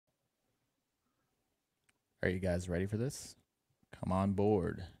Are you guys ready for this? Come on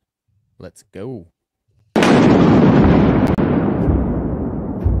board. Let's go. I've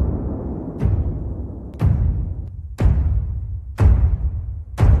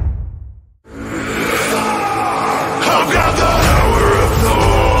got the power of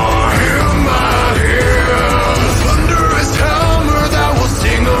Thor in my hands. Thunderous hammer that will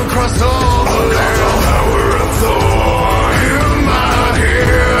sting across all the land. I've got the power of Thor in my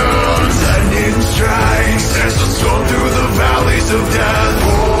hands. Lightning strikes as the storm through the valleys of death.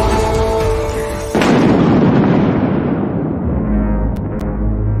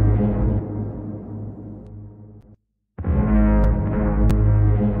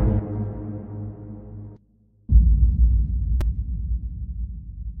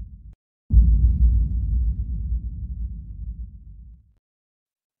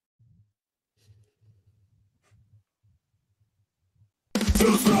 To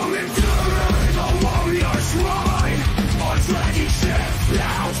storm into the warrior shrine, a dragon ship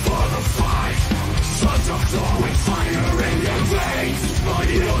bound for the fight. Sons of Thor with fire in their veins,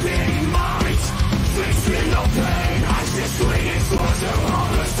 unyielding might. Faced with no pain, ice swinging swords of all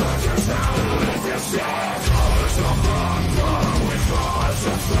the soldiers now with their ship. Colors of thunder with hearts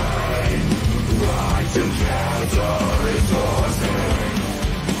of flame. Ride together in Thor's name.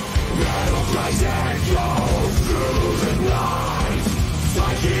 Battle cries echo through the night.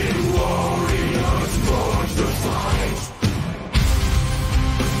 Viking warriors born to fight.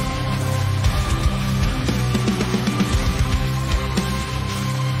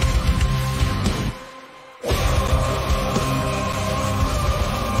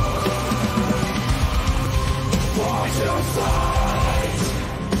 Fight to fight.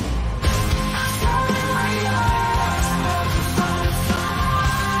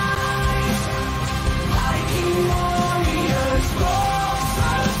 Viking warriors born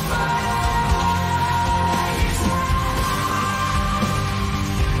to fight.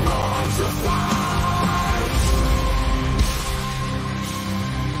 Born to fight.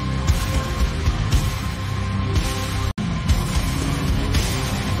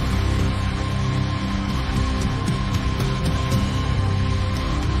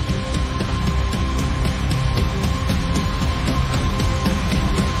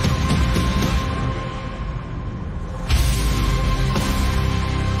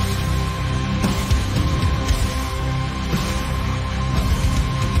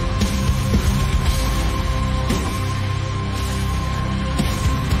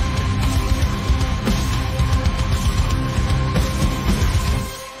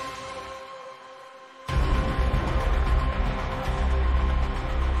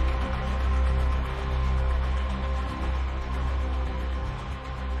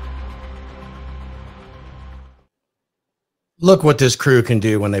 Look what this crew can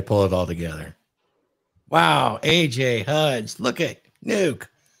do when they pull it all together. Wow, AJ, Huds, look at Nuke.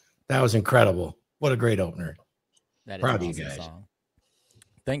 That was incredible. What a great opener. That is Proud an of you awesome guys. song.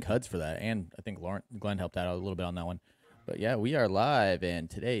 Thank Huds for that, and I think Glenn helped out a little bit on that one. But yeah, we are live, and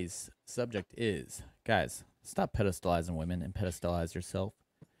today's subject is, guys, stop pedestalizing women and pedestalize yourself.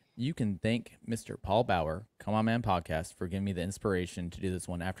 You can thank Mr. Paul Bauer, Come On Man Podcast, for giving me the inspiration to do this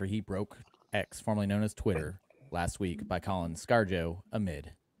one after he broke X, formerly known as Twitter, last week by calling ScarJo a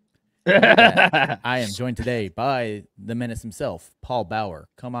mid. I am joined today by the menace himself, Paul Bauer,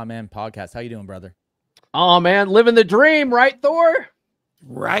 Come On Man Podcast. How you doing, brother? Oh man, living the dream, right, Thor?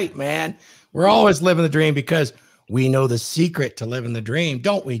 Right, man. We're always living the dream because we know the secret to living the dream,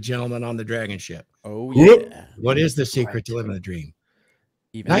 don't we, gentlemen on the Dragon Ship? Oh, yeah. What is the secret to living the dream?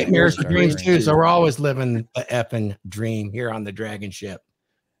 Even Nightmares are dreams dreams. too, so we're always living the effing dream here on the Dragon Ship.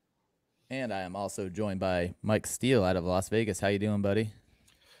 And I am also joined by Mike Steele out of Las Vegas. How you doing, buddy?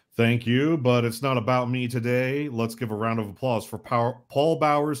 Thank you, but it's not about me today. Let's give a round of applause for Paul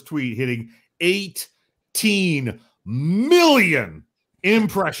Bauer's tweet hitting 18 million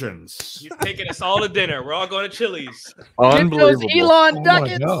impressions. He's taking us all to dinner. We're all going to Chili's. Unbelievable. Get those Elon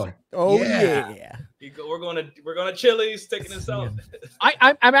ducats. Oh, yeah. We're going to Chili's, taking us out.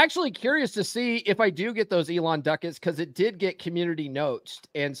 I'm actually curious to see if I do get those Elon ducats, because it did get community notes,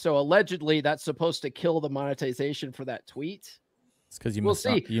 and so allegedly that's supposed to kill the monetization for that tweet. It's because you We'll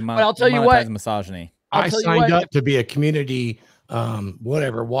see. But I'll tell you what. Misogyny. I signed up to be a community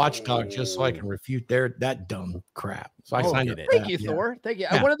whatever watchdog just so I can refute that dumb crap. So I signed up. Thank you, Thor. Thank you.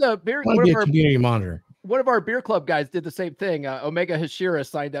 Yeah. One of the beer, One of our community monitor. One of our beer club guys did the same thing. Omega Hashira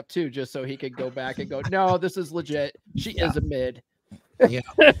signed up too, just so he could go back and go, no, this is legit. She is a mid. Yeah.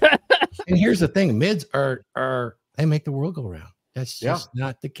 And here's the thing: mids are they make the world go round. That's just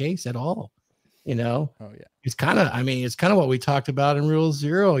not the case at all. You know, Oh yeah. it's kind of, I mean, it's kind of what we talked about in Rule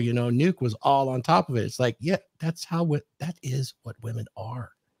Zero. You know, Nuke was all on top of it. It's like, yeah, that's how that is what women are.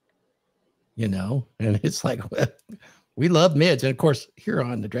 You know, and it's like we love mids, and of course, here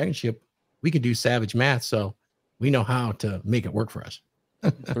on the Dragon Ship, we can do savage math, so we know how to make it work for us.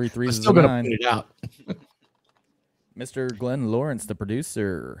 3 3s I'm is still a gonna 9. point it out. Mr. Glenn Laurence, the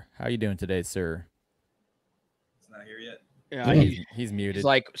producer. How you doing today, sir? It's not here yet. Yeah, He's muted. he's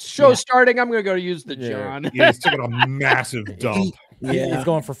like, show Yeah. starting. I'm gonna go use the Yeah. John. Yeah, he's taking a massive dump. He's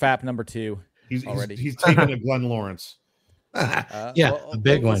going for FAP number 2. He's already. he's taking a Glenn Lawrence. Yeah, a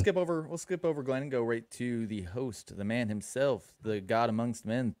big one. We'll skip over Glenn and go right to the host, the man himself, the God amongst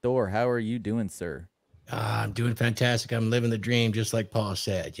men, Thor. How are you doing, sir? I'm doing fantastic. I'm living the dream, just like Paul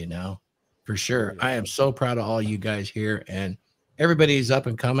said, you know, for sure. I am so proud of all you guys here, and everybody's up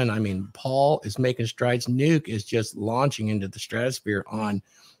and coming. I mean, Paul is making strides. Nuke is just launching into the stratosphere on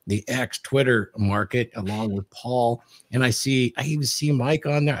the X Twitter market along with Paul. And I even see Mike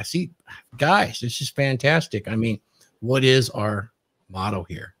on there. I see guys, it's just fantastic. I mean, what is our motto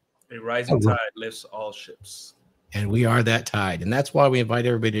here? A rising tide lifts all ships. And we are that tide. And that's why we invite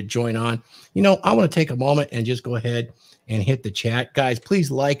everybody to join on. You know, I want to take a moment and just go ahead and hit the chat. Guys, please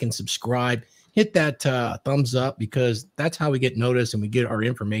like and subscribe. Hit that thumbs up, because that's how we get noticed and we get our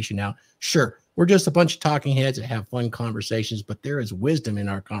information out. Sure, we're just a bunch of talking heads that have fun conversations, but there is wisdom in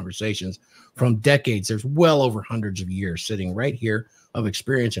our conversations from decades. There's well over hundreds of years sitting right here of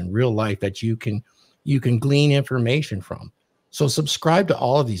experience in real life that you can glean information from. So subscribe to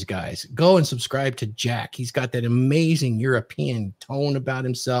all of these guys. Go and subscribe to Jack. He's got that amazing European tone about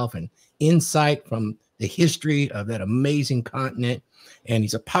himself and insight from the history of that amazing continent. And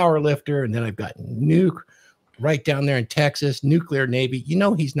he's a power lifter. And then I've got Nuke right down there in Texas, Nuclear Navy. You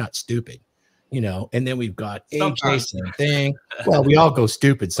know, he's not stupid, you know. And then we've got AJ, same thing. Well, we all go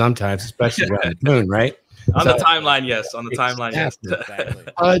stupid sometimes, especially around the moon, right? On the timeline, yes. On the timeline, yes. Exactly.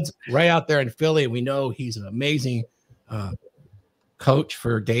 Hud's right out there in Philly. We know he's an amazing coach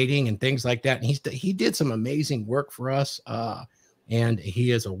for dating and things like that. And he did some amazing work for us. And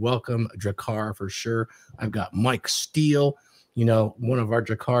he is a welcome Drakkar for sure. I've got Mike Steele, you know, one of our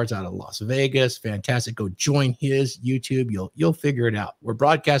Drakkars out of Las Vegas. Fantastic. Go join his YouTube. You'll figure it out. We're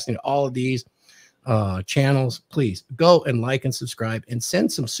broadcasting all of these channels. Please go and like and subscribe and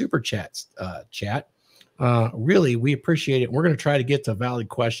send some super chats. Really, we appreciate it. We're going to try to get to valid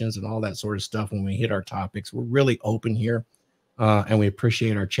questions and all that sort of stuff when we hit our topics. We're really open here, and we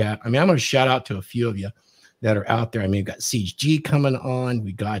appreciate our chat. I mean, I'm going to shout out to a few of you that are out there. I mean, we've got Siege G coming on.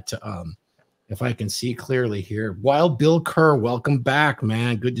 We got, if I can see clearly here, Wild Bill Kerr, welcome back,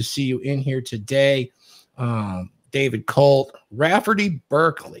 man. Good to see you in here today. David Colt, Rafferty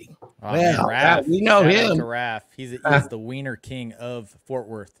Berkeley. Oh, man, Raph. We know Shout out him. to Raph. He's the wiener king of Fort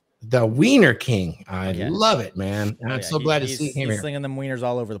Worth. The Wiener King. I Yeah. love it, man. I'm so glad to see him He's here. slinging them wieners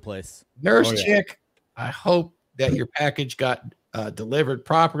all over the place. Nurse Chick, I hope that your package got delivered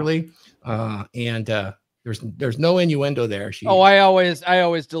properly. And there's no innuendo there. I always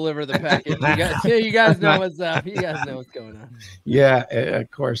deliver the package. You guys know what's up. You guys know what's going on. Yeah,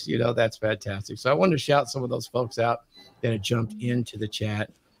 of course, you know, that's fantastic. So I wanted to shout some of those folks out that had jumped into the chat.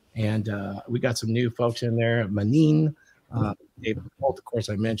 And we got some new folks in there. Manine, David Holt, of course,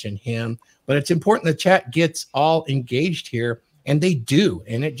 I mentioned him. But it's important the chat gets all engaged here, and they do.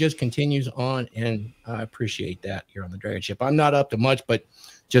 And it just continues on, and I appreciate that here on the Dragon Ship. I'm not up to much, but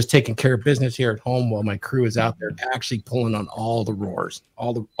just taking care of business here at home while my crew is out there actually pulling on all the roars,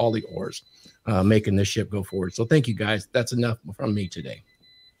 all the oars, making this ship go forward. So thank you, guys. That's enough from me today.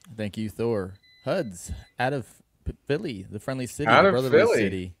 Thank you, Thor. Huds out of Philly, the friendly city, Out the of brotherly Philly.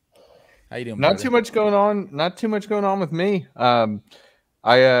 city. How you doing? Not brother? too much going on. Not too much going on with me.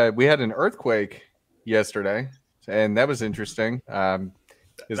 We had an earthquake yesterday, and that was interesting. That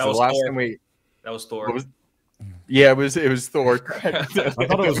the was last Thor. time we. That was Thor. What was, yeah, it was Thor. I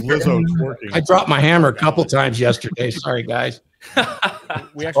thought it was Lizzo twerking. I dropped my hammer a couple times yesterday. Sorry, guys.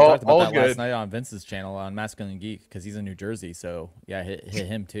 We actually talked about all that last good. night on Vince's channel on Masculine Geek because he's in New Jersey. So yeah, hit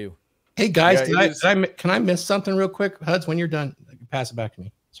him too. Hey, guys, Yeah, can I miss something real quick? Huds, when you're done, pass it back to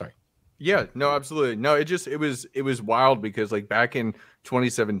me. Sorry. Yeah, no, absolutely. No, it was wild because like back in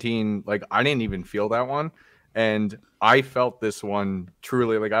 2017, like I didn't even feel that one. And I felt this one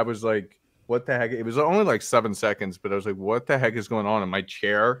truly. Like I was like, what the heck? It was only like 7 seconds, but I was like, what the heck is going on? And my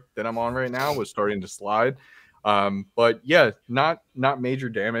chair that I'm on right now was starting to slide. But yeah, not major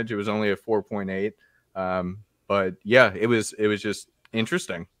damage. It was only a 4.8. But yeah, it was just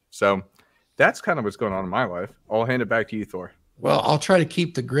interesting. So that's kind of what's going on in my life. I'll hand it back to you, Thor. Well, I'll try to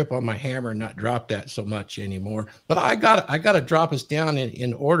keep the grip on my hammer and not drop that so much anymore. But I got to drop us down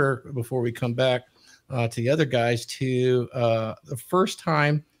in order before we come back to the other guys. To the first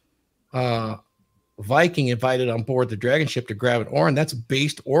time Viking invited on board the dragon ship to grab an Orin. That's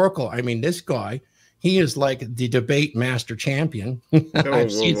based Oracle. I mean, this guy, he is like the debate master champion.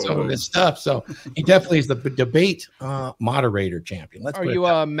 I've seen some of his stuff, so he definitely is the debate moderator champion. Are you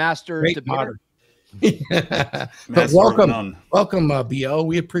a master debater? But welcome, BO.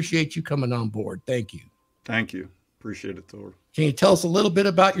 We appreciate you coming on board. Thank you. Thank you. Appreciate it, Thor. Can you tell us a little bit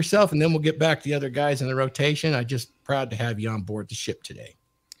about yourself, and then we'll get back to the other guys in the rotation? I'm just proud to have you on board the ship today.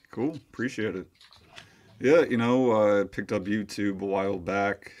 Cool. Appreciate it. Yeah, you know, I picked up YouTube a while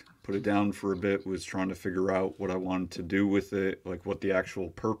back, put it down for a bit, was trying to figure out what I wanted to do with it, like what the actual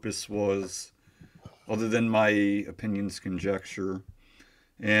purpose was, other than my opinions, conjecture.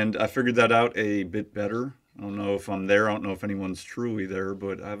 And I figured that out a bit better. I don't know if I'm there. I don't know if anyone's truly there,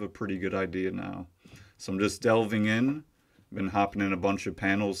 but I have a pretty good idea now. So I'm just delving in. Been hopping in a bunch of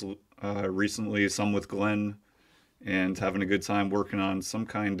panels recently, some with Glenn, and having a good time working on some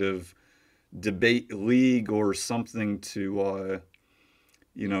kind of debate league or something to,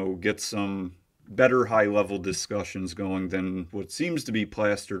 you know, get some better high-level discussions going than what seems to be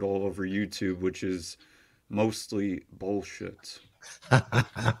plastered all over YouTube, which is mostly bullshit.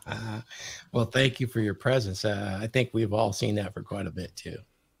 Well, thank you for your presence. I think we've all seen that for quite a bit too.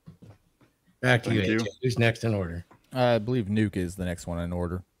 Back to you, AJ. Who's next in order? I believe Nuke is the next one in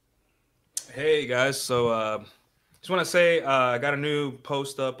order. Hey guys, so just want to say I got a new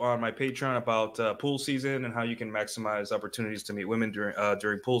post up on my Patreon about pool season and how you can maximize opportunities to meet women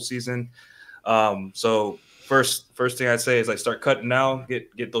during pool season. So first thing I'd say is like start cutting now,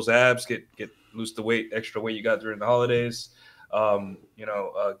 get those abs, get lose the weight, extra weight you got during the holidays. You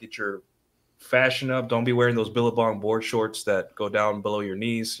know, get your fashion up. Don't be wearing those Billabong board shorts that go down below your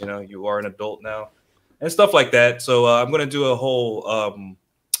knees. You know, you are an adult now, and stuff like that. So I'm going to do a whole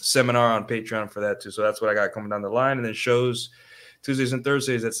seminar on Patreon for that too. So that's what I got coming down the line. And then shows Tuesdays and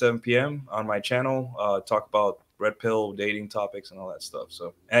Thursdays at 7 p.m. on my channel. Talk about red pill dating topics and all that stuff.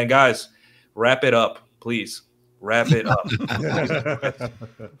 So, and guys, wrap it up, please. Wrap it up.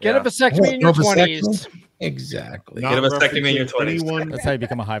 Get a vasectomy in your 20s. Exactly. Get a vasectomy in your 20s. That's how you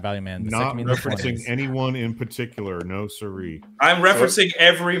become a high value man. Not Vasectomy in referencing 20s. anyone in particular. No, siree. I'm referencing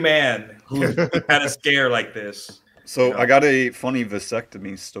every man who had a scare like this. So you know? I got a funny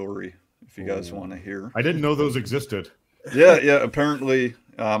vasectomy story, if you guys want to hear. I didn't know those existed. Yeah. Apparently,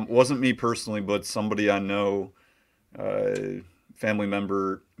 wasn't me personally, but somebody I know, family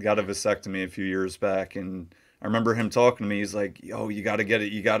member, got a vasectomy a few years back, and I remember him talking to me. He's like, yo, you got to get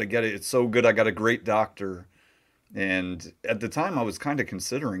it. You got to get it. It's so good. I got a great doctor. And at the time, I was kind of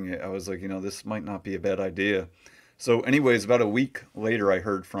considering it. I was like, you know, this might not be a bad idea. So anyways, about a week later, I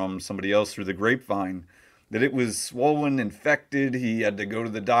heard from somebody else through the grapevine that it was swollen, infected. He had to go to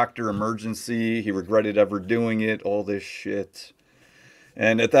the doctor, emergency. He regretted ever doing it, all this shit.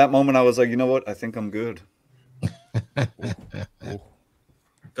 And at that moment, I was like, you know what? I think I'm good.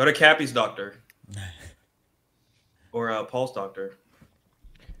 Go to Cappy's doctor. Or Paul's doctor.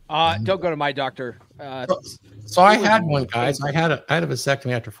 Don't go to my doctor. So I had one, guys. I had a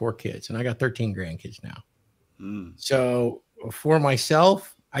vasectomy after 4 kids, and I got 13 grandkids now. So for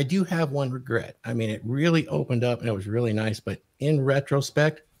myself, I do have one regret. I mean, it really opened up, and it was really nice. But in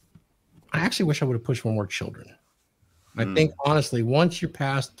retrospect, I actually wish I would have pushed for more children. I think, honestly, once you're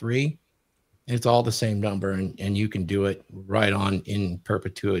past 3, it's all the same number, and you can do it right on in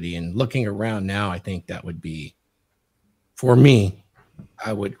perpetuity. And looking around now, I think that would be, for me,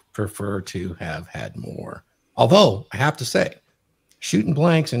 I would prefer to have had more. Although I have to say, shooting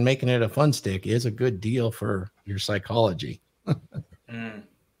blanks and making it a fun stick is a good deal for your psychology.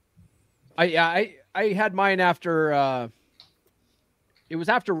 I had mine after it was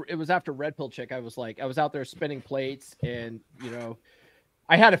after Red Pill Chick. I was out there spinning plates, and you know,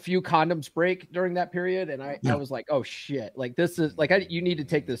 I had a few condoms break during that period, and I was like, oh shit, like this is like, you need to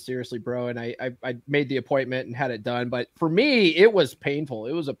take this seriously, bro. And I made the appointment and had it done. But for me, it was painful.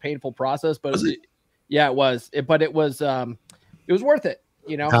 It was a painful process, but it was worth it.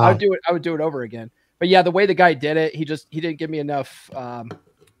 You know, I would do it over again. But yeah, the way the guy did it, he didn't give me enough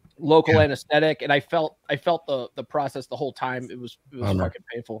local anesthetic, and I felt the process the whole time. It was fucking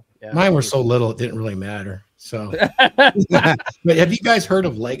painful. Yeah. Mine were so little it didn't really matter. So but have you guys heard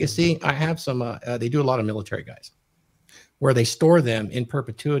of Legacy? I have some they do a lot of military guys where they store them in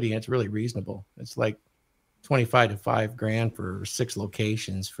perpetuity, and it's really reasonable. It's like 25 to $5 grand for 6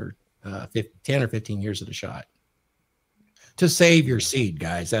 locations for 10 or 15 years of the shot to save your seed,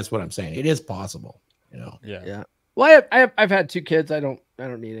 guys. That's what I'm saying. It is possible, you know. Yeah. Well, I've had 2 kids. I don't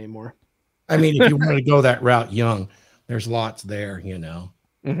need any more. I mean, if you want to go that route young, there's lots there, you know.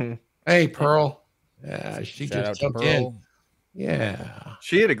 Mm-hmm. Hey, Pearl. She Shout out just to jumped in. Pearl. Yeah.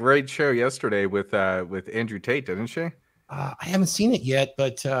 She had a great show yesterday with Andrew Tate, didn't she? I haven't seen it yet,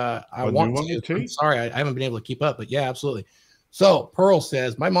 but I new want one to. with I'm Tate? sorry, I haven't been able to keep up, but yeah, absolutely. So Pearl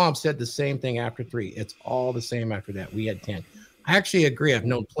says, my mom said the same thing after 3. It's all the same after that. We had 10. I actually agree. I've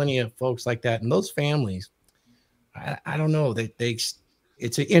known plenty of folks like that. And those families, I don't know,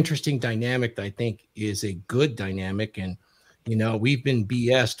 it's an interesting dynamic that I think is a good dynamic. And, you know, we've been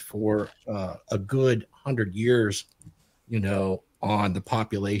BS'd for a good 100 years, you know, on the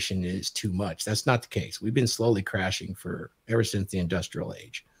population is too much. That's not the case. We've been slowly crashing for ever since the industrial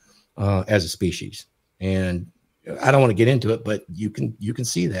age as a species. And I don't want to get into it, but you can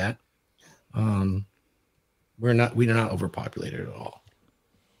see that. We're not overpopulated at all.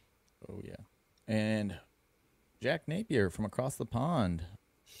 Oh yeah. And Jack Napier from across the pond.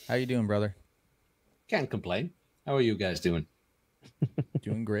 How you doing, brother? Can't complain. How are you guys doing?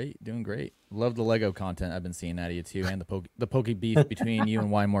 Doing great, doing great. Love the Lego content I've been seeing out of you too, and the poke beef between you and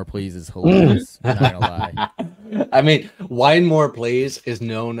Wine More Please is hilarious. Not gonna lie. I mean, Wine More Please is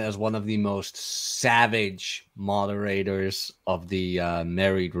known as one of the most savage moderators of the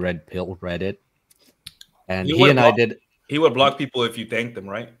Married Red Pill Reddit, and he and I did. He would block people if you thanked them,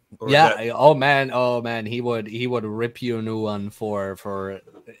 right? Or yeah. Oh man. He would rip you a new one for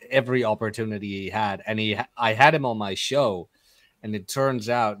every opportunity he had, and I had him on my show. And it turns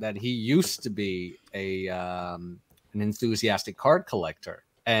out that he used to be an enthusiastic card collector.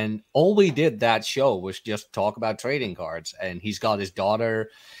 And all we did that show was just talk about trading cards. And he's got his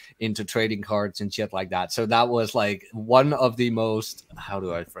daughter into trading cards and shit like that. So that was like one of the most, how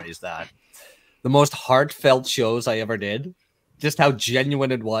do I phrase that? The most heartfelt shows I ever did. Just how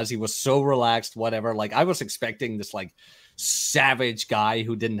genuine it was. He was so relaxed, whatever. Like I was expecting this like savage guy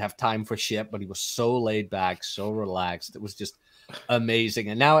who didn't have time for shit, but he was so laid back, so relaxed. It was just amazing.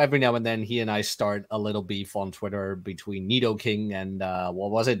 And now every now and then he and I start a little beef on Twitter between Nido King and what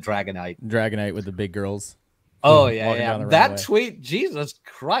was it, Dragonite with the big girls. Oh yeah. That runway. tweet, Jesus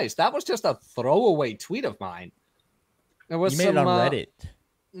Christ, that was just a throwaway tweet of mine. There was You made it on Reddit.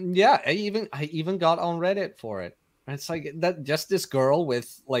 Yeah, I even got on Reddit for it. And it's like that, just this girl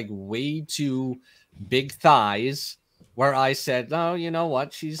with like way too big thighs, where I said, no, you know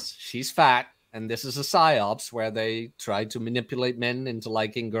what, she's fat. And this is a psyops where they try to manipulate men into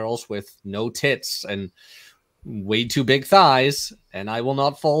liking girls with no tits and way too big thighs. And I will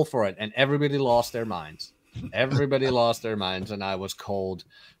not fall for it. And everybody lost their minds. Everybody lost their minds. And I was cold.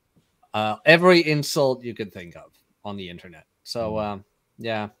 Every insult you could think of on the internet. So,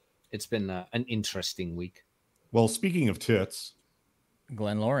 yeah, it's been an interesting week. Well, speaking of tits,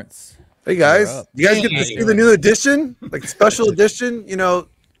 Glenn Laurence. Hey, guys. You guys get to see the new edition? Like special edition? You know,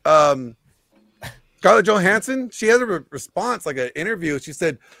 Scarlett Johansson, she had a response, like an interview. She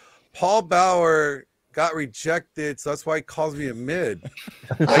said, Paul Bauer got rejected, so that's why he calls me a mid.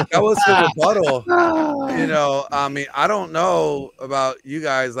 Like, that was her rebuttal. You know, I mean, I don't know about you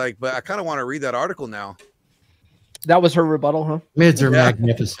guys, like, but I kind of want to read that article now. That was her rebuttal, huh? Mids are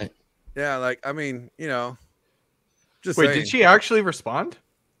magnificent. Yeah, like, I mean, you know, just Wait, saying. did she actually respond?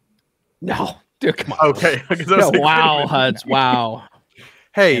 No, dude, come on. Okay. Wow, Huds, wow.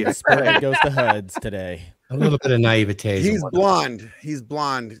 Hey, the spread goes to Huds today. A little bit of naivete. He's blonde. He's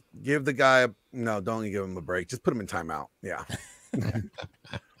blonde. Give the guy no, don't give him a break. Just put him in timeout. Yeah.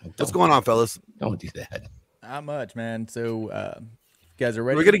 What's going on, fellas? Don't do that. Not much, man. So, you guys are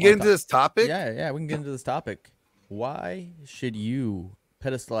ready? We're gonna get into this topic. Yeah, we can get into this topic. Why should you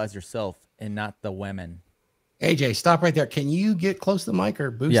pedestalize yourself and not the women? AJ, stop right there. Can you get close to the mic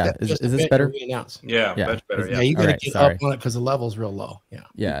or boost that? Is this better? Yeah, much better. Yeah, Yeah, you gotta Alright, get sorry. up on it because the level's real low.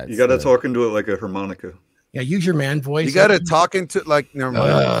 Yeah. You got to talk into it like a harmonica. Yeah, use your man voice. You got to talk into like. Never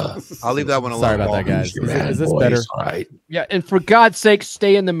mind. I'll leave that one alone. Sorry about that, guys. Is this better? All right. Yeah, and for God's sake,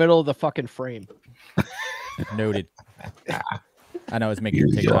 stay in the middle of the fucking frame. Noted. I know I was making your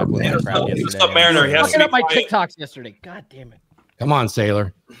TikTok look like crap yesterday. Submariner. He has Looking to at be my quiet. TikToks yesterday. God damn it. Come on,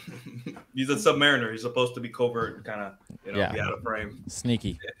 sailor. He's a submariner. He's supposed to be covert, kind of, be Yeah. out of frame.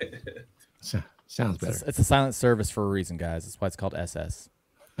 Sneaky. Sounds better. It's a silent service for a reason, guys. That's why it's called SS.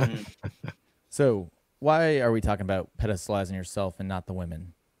 So, why are we talking about pedestalizing yourself and not the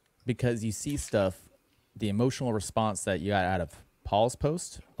women? Because you see stuff, the emotional response that you got out of Paul's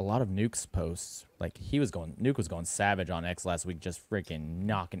post, a lot of Nuke's posts, like Nuke was going savage on X last week, just freaking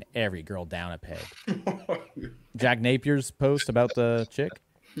knocking every girl down a peg. Jack Napier's post about the chick,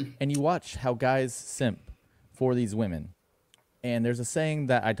 and you watch how guys simp for these women. And there's a saying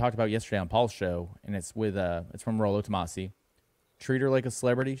that I talked about yesterday on Paul's show, and it's from Rollo Tomasi. Treat her like a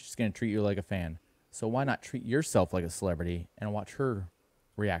celebrity, she's going to treat you like a fan. So why not treat yourself like a celebrity and watch her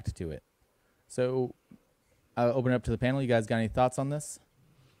react to it? So I'll open it up to the panel. You guys got any thoughts on this?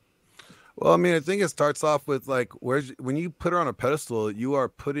 Well, I mean, I think it starts off with like, when you put her on a pedestal, you are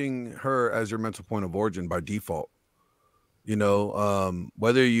putting her as your mental point of origin by default. You know,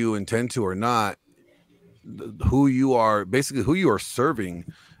 whether you intend to or not, who you are serving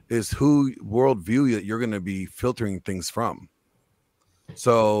is who worldview that you're going to be filtering things from.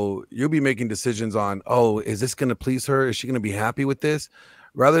 So you'll be making decisions on, oh, is this going to please her? Is she going to be happy with this?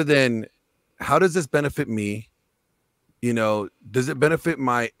 Rather than, how does this benefit me? You know, does it benefit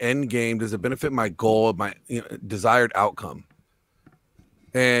my end game? Does it benefit my goal, my desired outcome?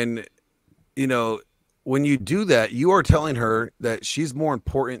 And, you know, when you do that, you are telling her that she's more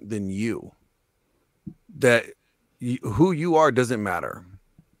important than you. That who you are doesn't matter.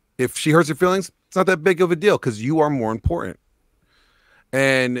 If she hurts your feelings, it's not that big of a deal because you are more important.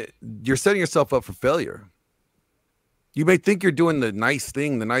 And you're setting yourself up for failure. You may think you're doing the nice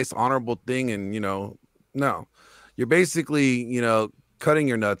thing, the nice honorable thing, and no, you're basically cutting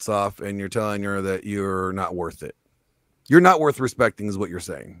your nuts off, and you're telling her that you're not worth it. You're not worth respecting, is what you're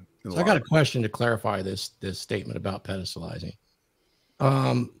saying. So I got a question to clarify this statement about pedestalizing.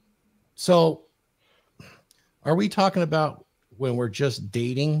 So are we talking about when we're just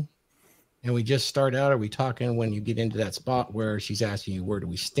dating and we just start out? Are we talking when you get into that spot where she's asking you, where do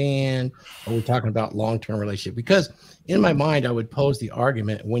we stand? Are we talking about long-term relationship? Because in my mind, I would pose the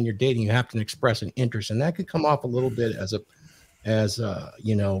argument, when you're dating, you have to express an interest, and that could come off a little bit as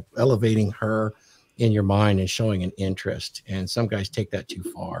elevating her in your mind and showing an interest. And some guys take that too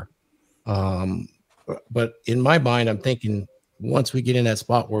far. But in my mind, I'm thinking once we get in that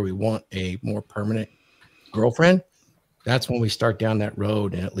spot where we want a more permanent girlfriend, that's when we start down that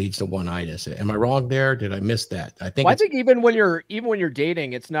road and it leads to one-itis. Am I wrong there? Did I miss that? I think even when you're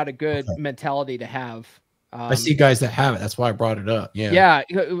dating, it's not a good mentality to have. I see guys that have it. That's why I brought it up. Yeah.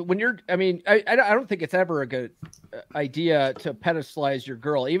 When you're, I don't think it's ever a good idea to pedestalize your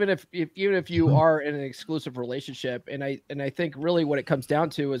girl, even if you are in an exclusive relationship. And I think really what it comes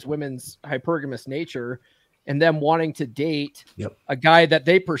down to is women's hypergamous nature and them wanting to date a guy that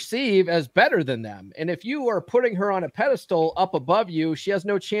they perceive as better than them. And if you are putting her on a pedestal up above you, she has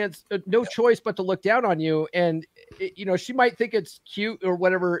no choice but to look down on you. And she might think it's cute or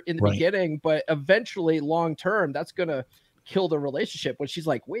whatever in the beginning, but eventually long term, that's going to kill the relationship. When she's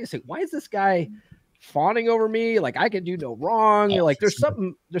like, wait a second, why is this guy fawning over me? Like, I can do no wrong. You're like, there's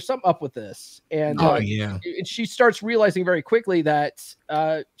something up with this. And and she starts realizing very quickly that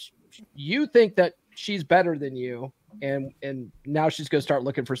you think that she's better than you, and now she's going to start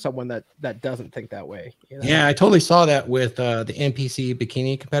looking for someone that doesn't think that way. Yeah, I totally saw that with the NPC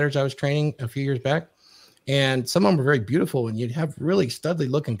bikini competitors I was training a few years back, and some of them were very beautiful, and you'd have really studly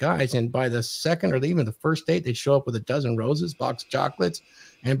looking guys, and by the second or even the first date, they'd show up with a dozen roses, box of chocolates,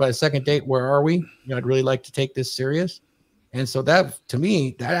 and by the second date, where are we? I'd really like to take this serious. And so that, to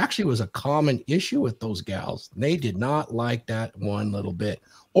me, that actually was a common issue with those gals. They did not like that one little bit,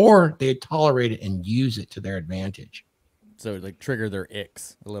 or they'd tolerate it and use it to their advantage. So like trigger their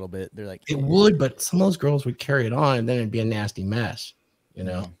icks a little bit. They're like, it would, but some of those girls would carry it on, and then it'd be a nasty mess,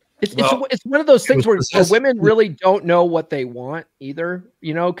 It's one of those things where women really don't know what they want either,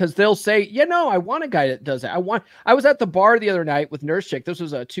 because they'll say, I want a guy that does that. I was at the bar the other night with Nurse Chick. This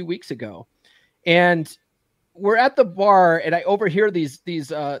was 2 weeks ago. And we're at the bar, and I overhear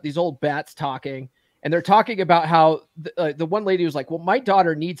these old bats talking, and they're talking about how the one lady was like, well, my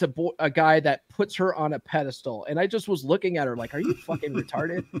daughter needs a guy that puts her on a pedestal. And I just was looking at her like, are you fucking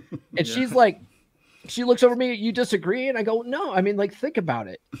retarded? And she's like, she looks over me, you disagree? And I go, no, like, think about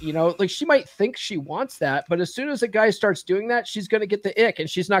it. Like, she might think she wants that, but as soon as a guy starts doing that, she's going to get the ick, and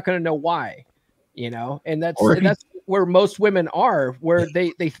she's not going to know why, and that's where most women are, where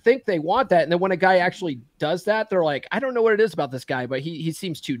they think they want that. And then when a guy actually does that, they're like, I don't know what it is about this guy, but he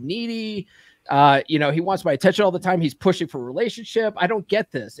seems too needy. He wants my attention all the time. He's pushing for a relationship. I don't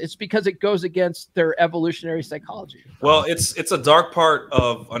get this. It's because it goes against their evolutionary psychology. Well, it's a dark part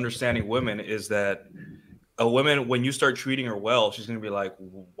of understanding women is that a woman, when you start treating her well, she's going to be like,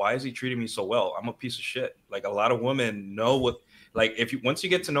 why is he treating me so well? I'm a piece of shit. Like, a lot of women know what, like, once you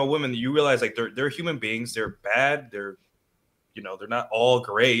get to know women, you realize like they're human beings. They're bad. They're you know, they're not all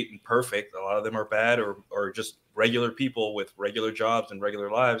great and perfect. A lot of them are bad or just regular people with regular jobs and regular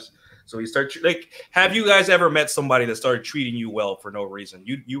lives. So you start like, have you guys ever met somebody that started treating you well for no reason?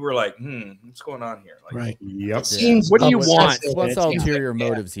 You were like, what's going on here? Like, Right. Yep. Seems What do you want? What's ulterior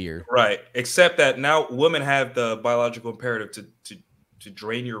motives here? right. Except that now women have the biological imperative to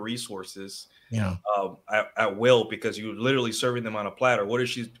drain your resources Yeah. At will, because you're literally serving them on a platter. What is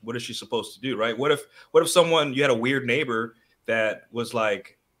she supposed to do? Right. What if you had a weird neighbor that was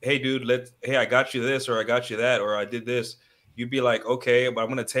like, hey dude, hey, I got you this, or I got you that, or I did this. You'd be like, okay, but I'm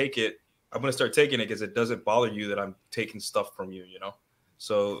going to take it. I'm going to start taking it because it doesn't bother you that I'm taking stuff from you, you know?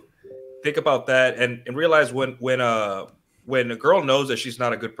 So think about that and realize when a girl knows that she's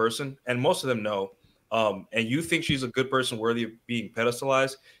not a good person, and most of them know, and you think she's a good person worthy of being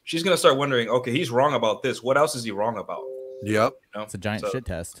pedestalized, she's going to start wondering, okay, he's wrong about this. What else is he wrong about? Yep. You know? It's a giant shit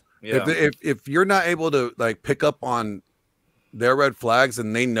test. Yeah. If you're not able to like pick up on their red flags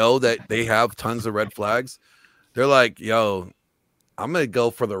and they know that they have tons of red flags, they're like, yo, I'm gonna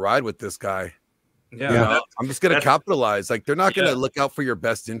go for the ride with this guy. Yeah. I'm just gonna capitalize. Like, they're not gonna look out for your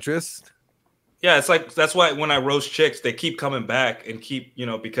best interest. Yeah, it's like, that's why when I roast chicks, they keep coming back and keep, you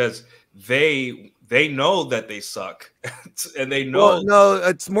know, because they know that they suck. And they know. Well, no,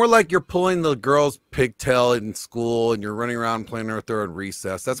 it's more like you're pulling the girl's pigtail in school and you're running around playing with her in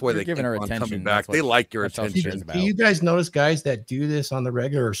recess. That's why You're they giving keep her on attention. coming back. That's They what- like your that's all she attention. cares about. Do you guys notice guys that do this on the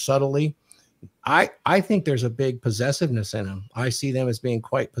regular or subtly? I think there's a big possessiveness in them. I see them as being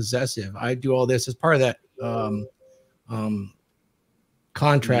quite possessive. I do all this as part of that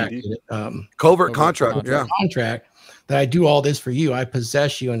contract, Covert contract, yeah. contract that I do all this for you. I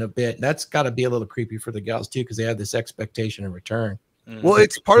possess you in a bit. That's got to be a little creepy for the gals too, because they have this expectation in return. Well,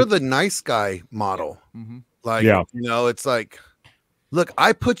 it's part of the nice guy model. Like, you know, it's like, look,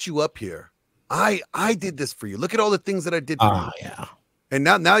 I put you up here. I did this for you. Look at all the things that I did for you. Yeah. And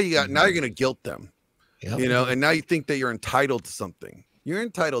now you're gonna guilt them. Yep. You know, and now you think that you're entitled to something. You're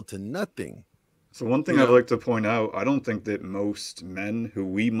entitled to nothing. So one thing I'd like to point out, I don't think that most men who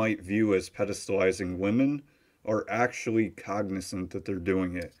we might view as pedestalizing women are actually cognizant that they're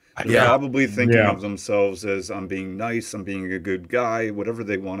doing it. They're probably thinking of themselves as, I'm being nice, I'm being a good guy, whatever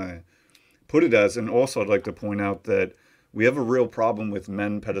they want to put it as. And also I'd like to point out that we have a real problem with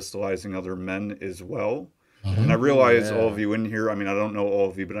men pedestalizing other men as well. And I realize all of you in here, I mean, I don't know all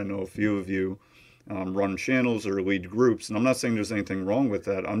of you, but I know a few of you run channels or lead groups. And I'm not saying there's anything wrong with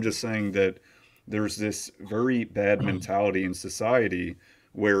that. I'm just saying that there's this very bad mentality in society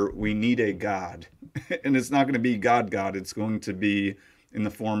where we need a God. And it's not going to be God. It's going to be in the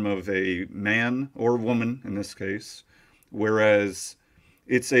form of a man or woman in this case. Whereas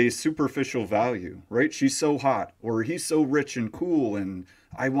it's a superficial value, right? She's so hot, or he's so rich and cool, and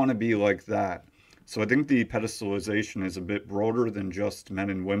I want to be like that. So I think the pedestalization is a bit broader than just men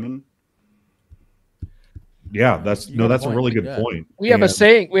and women. Yeah, that's a really good point. We have a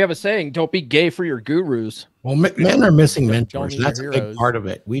saying, don't be gay for your gurus. Well, men are missing mentors. need That's a your big heroes. part of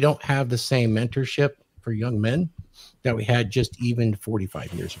it. We don't have the same mentorship for young men that we had just even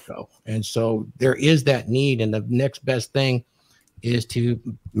 45 years ago. And so there is that need. And the next best thing is to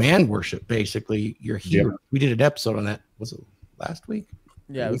man worship, basically, your hero. We did an episode on that. Was it last week?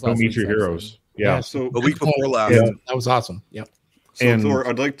 Yeah, it was Go last meet week's your episode. heroes. Yeah. So A week before last. That was awesome. Yep. So And- Thor,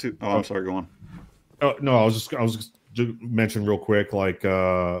 I'd like to. Oh, I'm sorry. Go on. Oh, no, I was just to mention real quick, like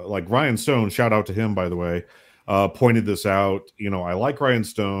Ryan Stone. Shout out to him, by the way. Pointed this out. You know, I like Ryan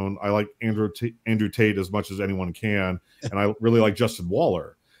Stone. I like Andrew Tate as much as anyone can, and I really like Justin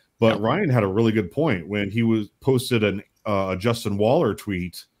Waller. But Ryan had a really good point when he posted a Justin Waller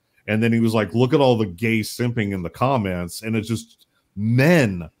tweet, and then he was like, "Look at all the gay simping in the comments," and it's just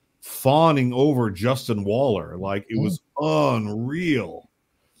men fawning over Justin Waller. Like, it was unreal.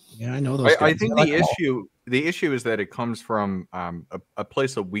 Yeah, I know those. I guys. think like the issue is that it comes from a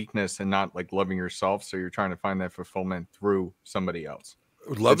place of weakness and not like loving yourself. So you're trying to find that fulfillment through somebody else.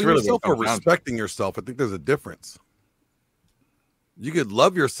 Loving really what yourself it or comes down to. respecting yourself, I think there's a difference. You could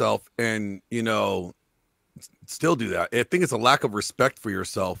love yourself and, you know, still do that. I think it's a lack of respect for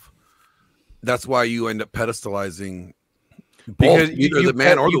yourself. That's why you end up pedestalizing Because both, either the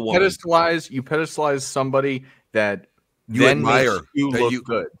man or the woman. You pedestalize somebody that You then admire, makes you that look you-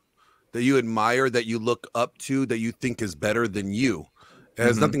 good. That you admire, that you look up to, that you think is better than you. It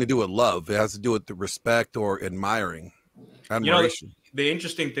has nothing to do with love. It has to do with the respect or admiring. Admiration. You know, the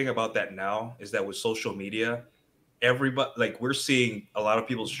interesting thing about that now is that with social media, everybody, like, we're seeing a lot of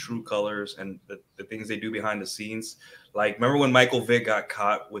people's true colors and the things they do behind the scenes. Like, remember when Michael Vick got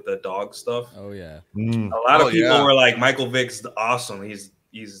caught with the dog stuff? Oh yeah. A lot of people were like, Michael Vick's awesome. He's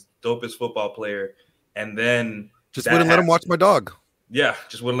dopest football player. And then Just that wouldn't let him has- watch my dog. Yeah,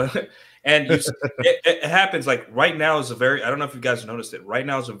 just wouldn't let and it happens like right now is a very, I don't know if you guys noticed it. Right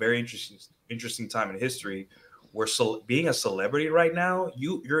now is a very interesting time in history where being a celebrity right now,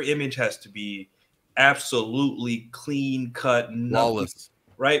 your image has to be absolutely clean cut, Flawless.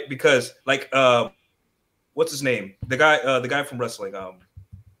 right? Because like what's his name? The guy from wrestling,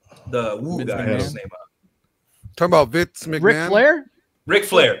 the Woo Vince guy, McMahon? what's his name? Talking about Vince McMahon. Ric Flair? Ric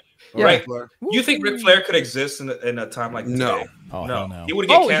Flair. Yeah. Right. You think Ric Flair could exist in a time like No. today? Oh, No. hell no. He would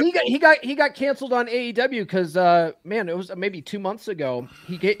get Oh, canceled. he got canceled on AEW because man, it was maybe 2 months ago.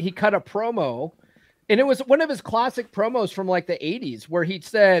 He cut a promo, and it was one of his classic promos from like the 80s where he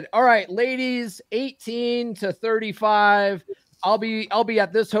said, "All right, ladies, 18 to 35, I'll be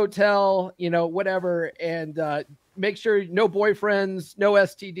at this hotel, you know, whatever, and make sure no boyfriends, no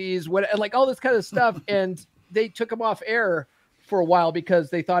STDs, like all this kind of stuff." And they took him off air for a while because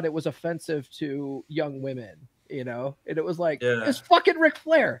they thought it was offensive to young women, you know, and it was like, it's fucking Ric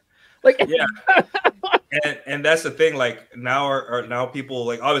Flair. Like, yeah. and that's the thing. Like now people,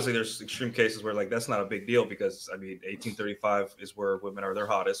 like, obviously there's extreme cases where like that's not a big deal because I mean 1835 is where women are their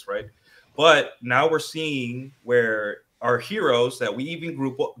hottest, right? But now we're seeing where our heroes that we even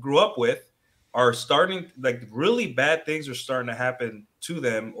grew up with are starting, like, really bad things are starting to happen to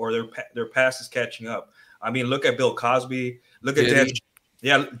them, or their past is catching up. I mean, look at Bill Cosby. Look at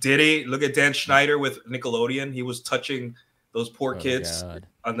Diddy. Look at Dan Schneider with Nickelodeon. He was touching those poor kids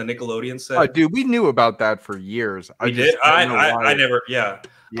on the Nickelodeon set. Oh, dude, we knew about that for years. I never. Yeah.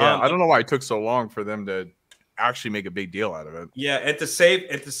 I don't know why it took so long for them to actually make a big deal out of it. Yeah, and to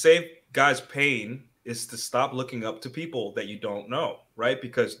save guys' pain is to stop looking up to people that you don't know, right?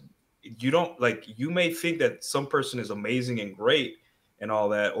 Because you may think that some person is amazing and great and all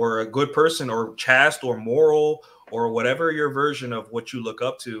that, or a good person, or chaste, or moral, or whatever your version of what you look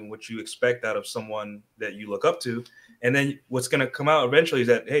up to and what you expect out of someone that you look up to. And then what's going to come out eventually is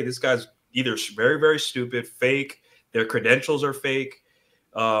that, hey, this guy's either very, very stupid, fake, their credentials are fake,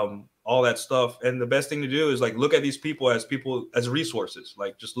 all that stuff. And the best thing to do is like look at these people as resources.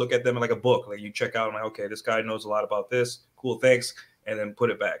 Like just look at them like a book. Like you check out and like, okay, this guy knows a lot about this. Cool, thanks. And then put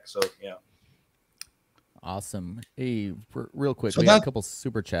it back. So yeah. Awesome. Hey, real quick, we got a couple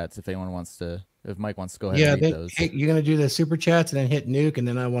super chats if anyone wants to, if Mike wants to go ahead and read those. Hey, you're gonna do the super chats and then hit nuke, and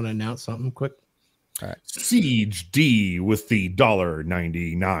then I want to announce something quick. All right. Siege D with the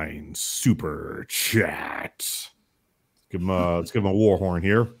 $1.99 super chat. Let's give him a war horn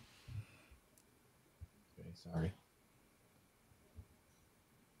here. Okay, sorry.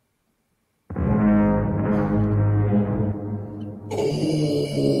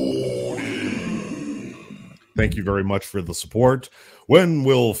 Thank you very much for the support. When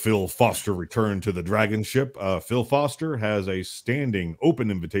will Phil Foster return to the Dragon Ship? Phil Foster has a standing open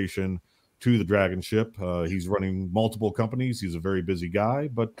invitation to the Dragon Ship. He's running multiple companies. He's a very busy guy,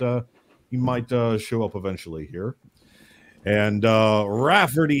 but he might show up eventually here. And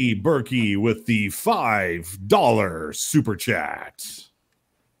Rafferty Berkey with the $5 super chat.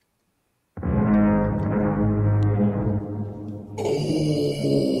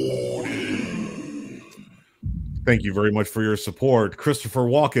 Thank you very much for your support. Christopher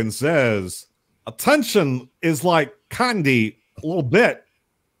Walken says, attention is like candy, a little bit.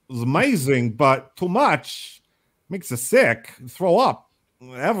 It's amazing, but too much makes you sick. Throw up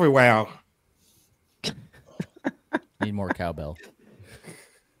everywhere. Need more cowbell.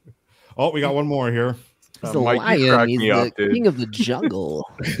 Oh, we got one more here. He's the lion. He's the king of the jungle.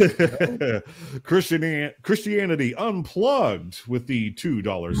 Christianity Unplugged with the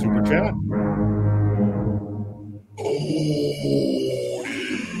 $2 super chat.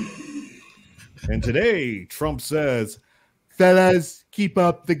 And today, Trump says, fellas, keep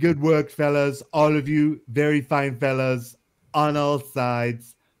up the good work, fellas. All of you, very fine fellas on all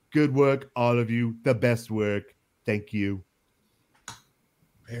sides. Good work, all of you. The best work. Thank you.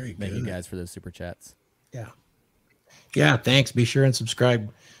 Very good. Thank you guys for those super chats. Yeah. Yeah, thanks. Be sure and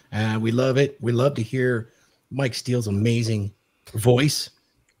subscribe. We love it. We love to hear Mike Steele's amazing voice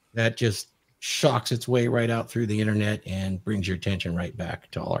that just shocks its way right out through the internet and brings your attention right back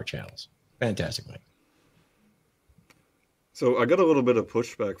to all our channels. Fantastic, Mike. So I got a little bit of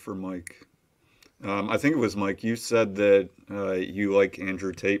pushback for Mike. I think it was Mike. You said that you like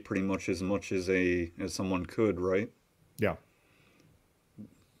Andrew Tate pretty much as someone could, right? Yeah.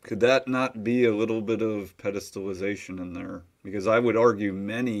 Could that not be a little bit of pedestalization in there? Because I would argue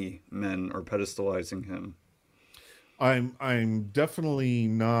many men are pedestalizing him. I'm definitely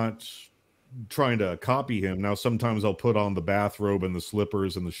not trying to copy him. Now, sometimes I'll put on the bathrobe and the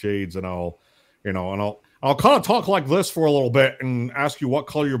slippers and the shades, and I'll kind of talk like this for a little bit and ask you what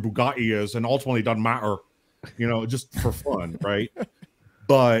color your Bugatti is, and ultimately it doesn't matter. you know, just for fun, right?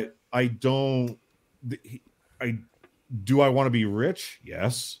 But I don't. I want to be rich?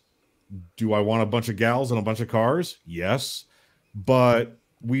 Yes. Do I want a bunch of gals and a bunch of cars? Yes. But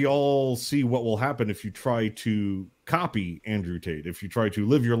we all see what will happen if you try to copy Andrew Tate. If you try to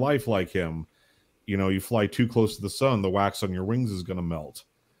live your life like him, you know, you fly too close to the sun, the wax on your wings is going to melt.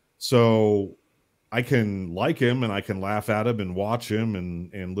 So I can like him and I can laugh at him and watch him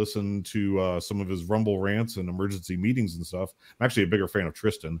and listen to some of his Rumble rants and emergency meetings and stuff. I'm actually a bigger fan of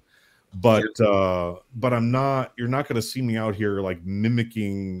Tristan. But I'm not. You're not going to see me out here like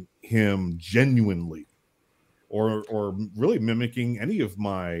mimicking him genuinely, or really mimicking any of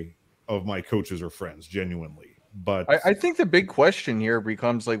my coaches or friends genuinely. But I think the big question here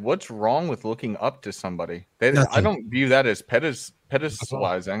becomes like, what's wrong with looking up to somebody? I don't view that as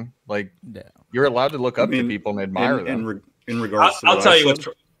pedestalizing. Like, you're allowed to look up to people and admire them. In regards, I'll tell you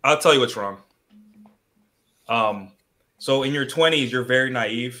what's wrong. So in your 20s, you're very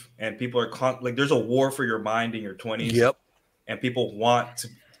naive, and people are like, there's a war for your mind in your 20s. Yep. And people want to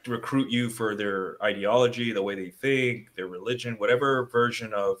recruit you for their ideology, the way they think, their religion, whatever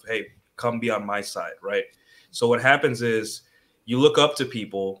version of, hey, come be on my side, right? So what happens is you look up to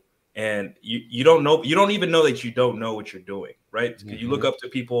people, and you don't even know that you don't know what you're doing, right? Mm-hmm. You look up to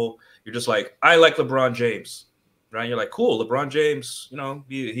people, you're just like, I like LeBron James, right? You're like, cool, LeBron James, you know,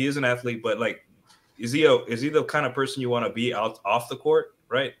 he is an athlete, but like, is he the kind of person you want to be off the court,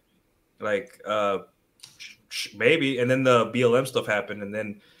 right? Like, maybe. And then the BLM stuff happened, and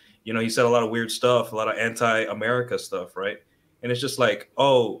then, you know, he said a lot of weird stuff, a lot of anti-America stuff, right? And it's just like,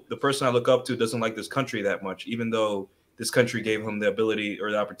 oh, the person I look up to doesn't like this country that much, even though this country gave him the ability or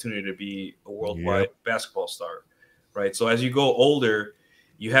the opportunity to be a worldwide basketball star, right? So as you go older,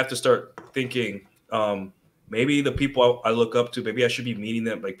 you have to start thinking, maybe the people I look up to, maybe I should be meeting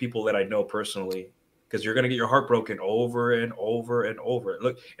them, like people that I know personally, because you're going to get your heart broken over and over and over.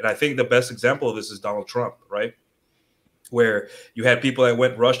 Look, and I think the best example of this is Donald Trump, right? Where you had people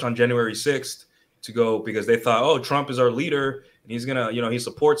that rushed on January 6th to go because they thought, oh, Trump is our leader and he's going to, you know, he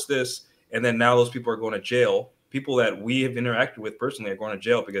supports this. And then now those people are going to jail. People that we have interacted with personally are going to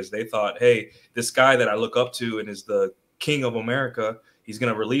jail because they thought, hey, this guy that I look up to and is the king of America, he's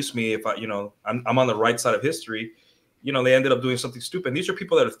going to release me if I'm on the right side of history. You know, they ended up doing something stupid. And these are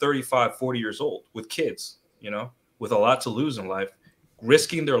people that are 35, 40 years old with kids, you know, with a lot to lose in life,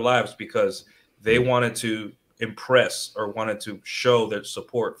 risking their lives because they wanted to impress or wanted to show their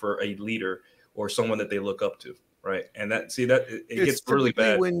support for a leader or someone that they look up to. Right. And it gets really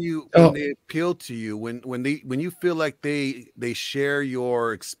bad when they appeal to you, when you feel like they share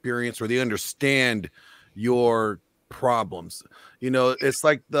your experience or they understand your problems. You know, it's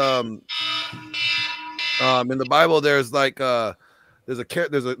like in the Bible, there's like there's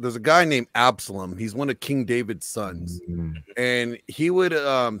a guy named Absalom. He's one of King David's sons, and he would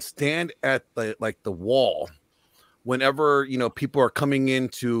stand at the wall whenever, you know, people are coming in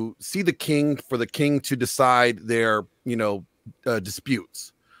to see the king, for the king to decide their, you know,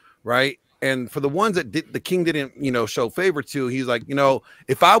 disputes, right? And for the ones that the king didn't, you know, show favor to, he's like, you know,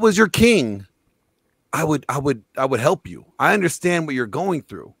 if I was your king, I would help you. I understand what you're going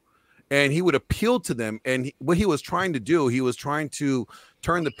through. And he would appeal to them. And what he was trying to do, he was trying to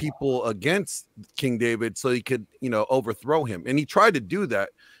turn the people against King David so he could, you know, overthrow him. And he tried to do that,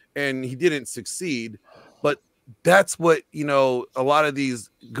 and he didn't succeed. But that's what, you know, a lot of these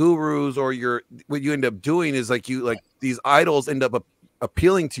gurus or what you end up doing is like these idols end up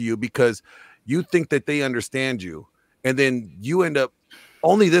appealing to you because you think that they understand you. And then you end up,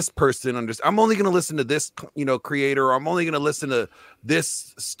 only this person understands. I'm only going to listen to this, you know, creator, or I'm only going to listen to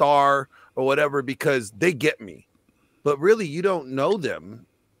this star or whatever because they get me. But really, you don't know them.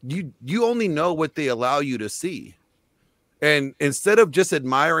 You only know what they allow you to see. And instead of just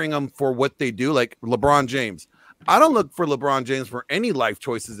admiring them for what they do, like LeBron James, I don't look for LeBron James for any life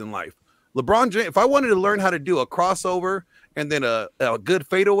choices in life. LeBron James, if I wanted to learn how to do a crossover and then a good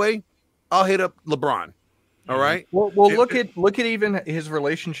fadeaway, I'll hit up LeBron. All right. Well, look at even his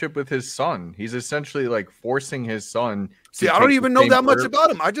relationship with his son. He's essentially like forcing his son. See, I don't even know that much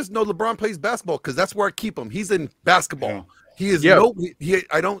about him. I just know LeBron plays basketball because that's where I keep him. He's in basketball. Yeah. He is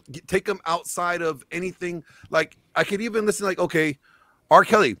I don't take him outside of anything. Like I could even listen. Like, okay, R.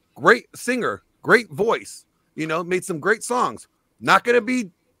 Kelly, great singer, great voice. You know, made some great songs. Not gonna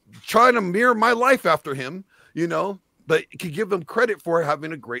be trying to mirror my life after him. You know, but you could give him credit for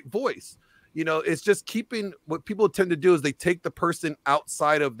having a great voice. You know, it's just keeping what people tend to do is they take the person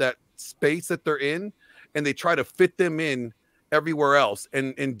outside of that space that they're in and they try to fit them in everywhere else.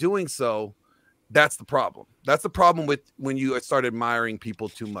 And in doing so, that's the problem. That's the problem with when you start admiring people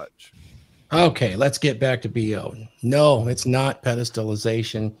too much. Okay, let's get back to BO. No, it's not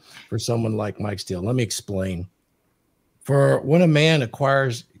pedestalization for someone like Mike Steele. Let me explain. For when a man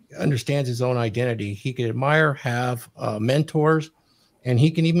understands his own identity, he can admire, have mentors, and he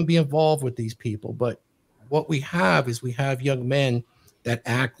can even be involved with these people. But what we have young men that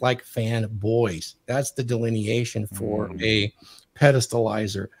act like fanboys. That's the delineation for a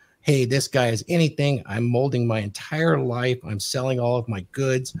pedestalizer. Hey, this guy is anything. I'm molding my entire life. I'm selling all of my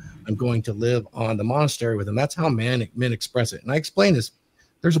goods. I'm going to live on the monastery with him. That's how men express it. And I explain this.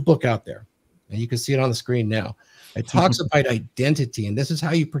 There's a book out there, and you can see it on the screen now. It talks about identity, and this is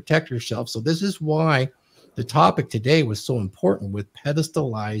how you protect yourself. So this is why the topic today was so important with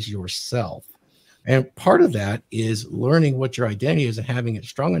pedestalize yourself. And part of that is learning what your identity is and having it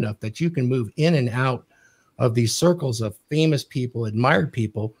strong enough that you can move in and out of these circles of famous people, admired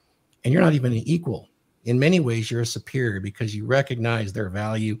people, and you're not even an equal. In many ways, you're a superior because you recognize their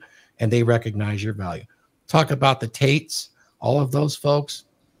value and they recognize your value. Talk about the Tates, all of those folks,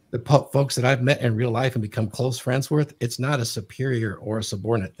 the folks that I've met in real life and become close friends with. It's not a superior or a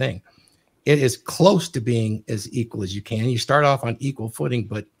subordinate thing. It is close to being as equal as you can. You start off on equal footing,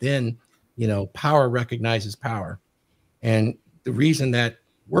 but then, you know, power recognizes power. And the reason that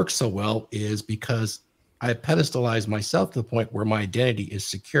works so well is because I pedestalize myself to the point where my identity is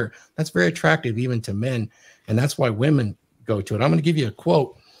secure. That's very attractive even to men. And that's why women go to it. I'm going to give you a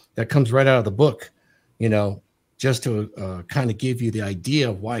quote that comes right out of the book, you know, just to kind of give you the idea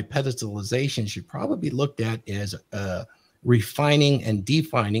of why pedestalization should probably be looked at as refining and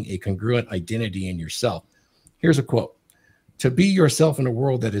defining a congruent identity in yourself. Here's a quote. To be yourself in a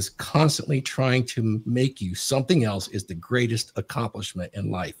world that is constantly trying to make you something else is the greatest accomplishment in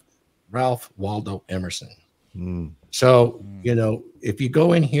life. Ralph Waldo Emerson. So, you know, if you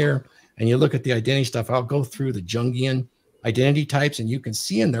go in here and you look at the identity stuff, I'll go through the Jungian identity types, and you can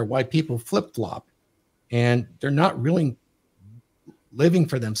see in there why people flip-flop. And they're not really living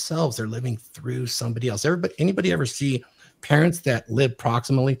for themselves. They're living through somebody else. Anybody ever see parents that live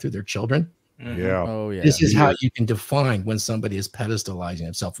proximally through their children? Yeah. Oh, yeah. This is how you can define when somebody is pedestalizing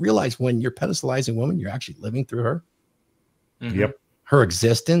himself. Realize when you're pedestalizing a woman, you're actually living through her. Yep. Her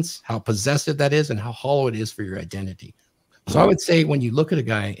existence, how possessive that is, and how hollow it is for your identity. So I would say when you look at a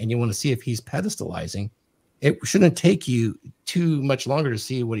guy and you want to see if he's pedestalizing, it shouldn't take you too much longer to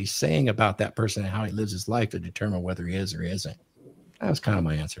see what he's saying about that person and how he lives his life to determine whether he is or he isn't. That was kind of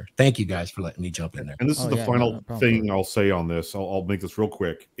my answer. Thank you guys for letting me jump in there. And this is the final thing I'll say on this. I'll make this real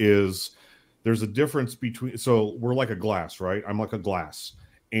quick. Is there's a difference between, so we're like a glass, right? I'm like a glass.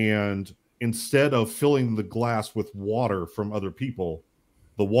 And instead of filling the glass with water from other people,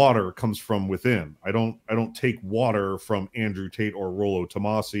 the water comes from within. I don't take water from Andrew Tate or Rollo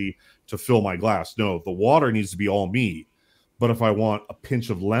Tomasi to fill my glass. No, the water needs to be all me. But if I want a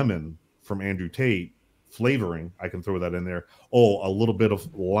pinch of lemon from Andrew Tate flavoring, I can throw that in there. Oh, a little bit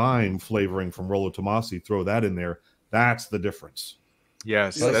of lime flavoring from Rollo Tomasi, throw that in there. That's the difference.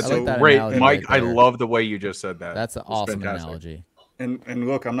 Yes, that's a great, Mike. I love the way you just said that. That's an awesome analogy. And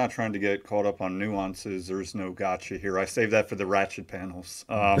look, I'm not trying to get caught up on nuances. There's no gotcha here. I saved that for the ratchet panels.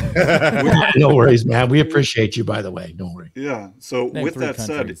 No worries, man. We appreciate you, by the way. Don't worry. Yeah. So with that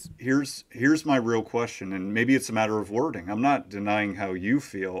said, here's my real question, and maybe it's a matter of wording. I'm not denying how you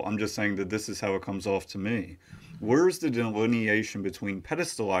feel. I'm just saying that this is how it comes off to me. Where's the delineation between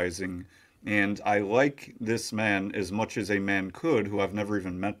pedestalizing and I like this man as much as a man could who I've never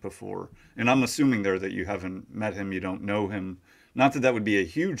even met before? And I'm assuming there that you haven't met him, you don't know him. Not that that would be a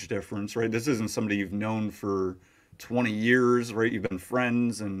huge difference, right? This isn't somebody you've known for 20 years, right? You've been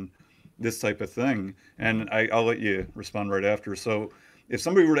friends and this type of thing. And I'll let you respond right after. So if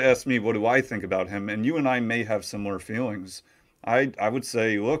somebody were to ask me, what do I think about him? And you and I may have similar feelings. I would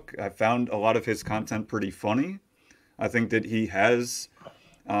say, look, I found a lot of his content pretty funny. I think that he has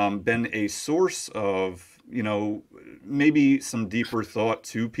been a source of, you know, maybe some deeper thought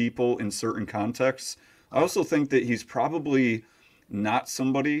to people in certain contexts. I also think that he's probably not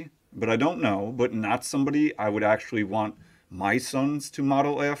somebody, but I don't know, but not somebody I would actually want my sons to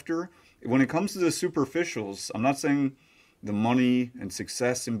model after. When it comes to the superficials, I'm not saying the money and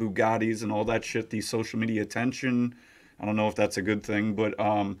success and Bugattis and all that shit, the social media attention, I don't know if that's a good thing, but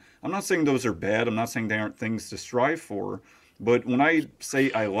I'm not saying those are bad. I'm not saying they aren't things to strive for. But when I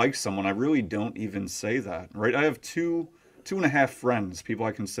say I like someone, I really don't even say that, right? I have two and a half friends, people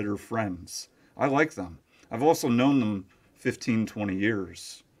I consider friends. I like them. I've also known them 15, 20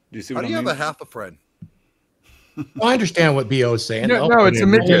 years. Do you see what I mean? How do you have a half a friend? Well, I understand what BO is saying. No, it's a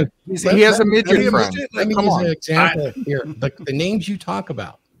midget. He has a midget friend. Let me use an example here. The names you talk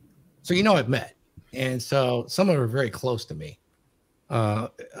about. So, you know, I've met. And so some of them are very close to me.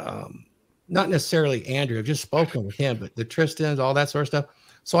 not necessarily Andrew. I've just spoken with him, but the Tristans, all that sort of stuff.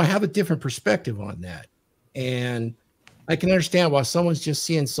 So I have a different perspective on that. And I can understand why someone's just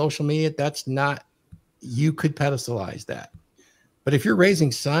seeing social media. That's not, you could pedestalize that. But if you're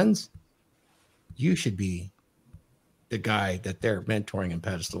raising sons, you should be the guy that they're mentoring and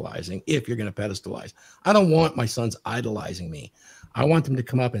pedestalizing if you're going to pedestalize. I don't want my sons idolizing me. I want them to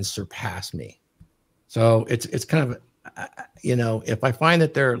come up and surpass me. So it's kind of, you know, if I find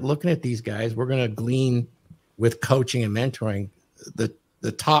that they're looking at these guys, we're going to glean with coaching and mentoring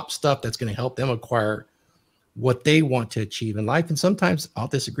the top stuff that's going to help them acquire what they want to achieve in life. And sometimes I'll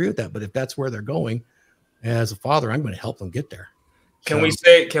disagree with that, but if that's where they're going, as a father, I'm going to help them get there. Can we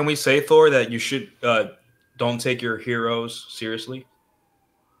say, Thor, that you should don't take your heroes seriously?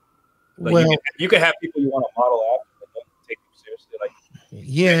 Like well, you can have people you want to model after, but don't take them seriously.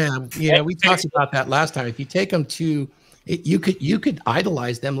 Like yeah, we talked about that last time. If you take them to it, you could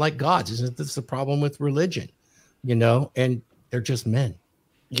idolize them like gods. Isn't this the problem with religion? You know, and they're just men.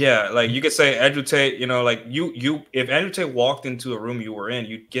 Yeah, like you could say Andrew Tate, you know, like if Andrew Tate walked into a room you were in,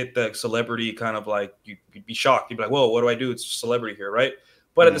 you'd get the celebrity kind of like, you'd be shocked. You'd be like, whoa, what do I do? It's a celebrity here, right?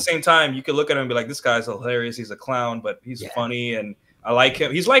 But at the same time, you could look at him and be like, this guy's hilarious. He's a clown, but he's funny and I like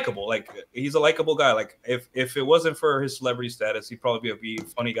him. He's likable. Like he's a likable guy. Like if it wasn't for his celebrity status, he'd probably be a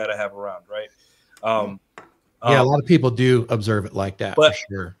funny guy to have around, right? Yeah, a lot of people do observe it like that, but, for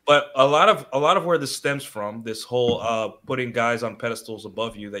sure. But a lot of where this stems from, this whole putting guys on pedestals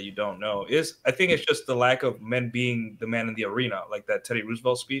above you that you don't know, is I think it's just the lack of men being the man in the arena, like that Teddy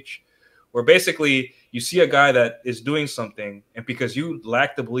Roosevelt speech, where basically you see a guy that is doing something, and because you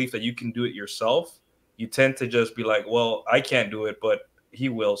lack the belief that you can do it yourself, you tend to just be like, well, I can't do it, but he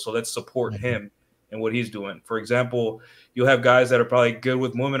will, so let's support him and what he's doing. For example, you'll have guys that are probably good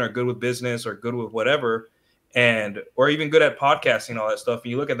with women or good with business or good with whatever, or even good at podcasting and all that stuff.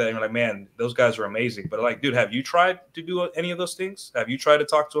 And you look at that and you're like, man, those guys are amazing. But like, dude, have you tried to do any of those things? Have you tried to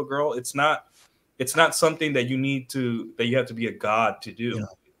talk to a girl? It's not something that you have to be a god to do.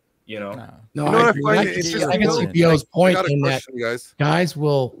 You know? No, you know I find interesting. I can see Bio's point in that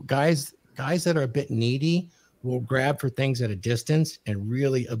guys that are a bit needy will grab for things at a distance and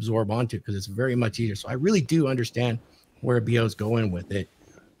really absorb onto it because it's very much easier. So I really do understand where Bio's going with it.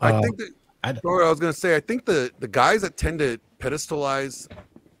 I think that I was going to say, I think the guys that tend to pedestalize,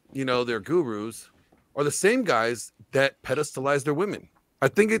 you know, their gurus are the same guys that pedestalize their women. I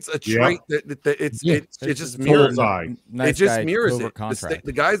think it's a trait that it just mirrors. It just mirrors it.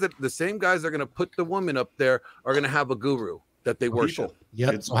 The same guys that are going to put the woman up there are going to have a guru that they worship.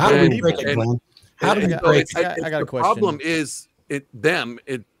 Yep. So how do we break it, Glenn? How do we break it? I got a question. The problem is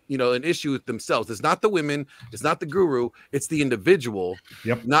you know, an issue with themselves. It's not the women, it's not the guru, it's the individual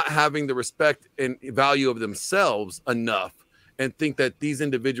not having the respect and value of themselves enough and think that these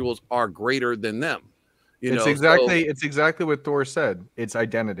individuals are greater than them. It's exactly what Thor said. It's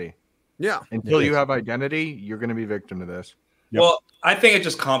identity. Yeah. Until you have identity, you're going to be victim to this. Well, I think it's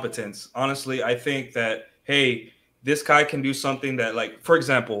just competence. Honestly, I think that, hey, this guy can do something that, like, for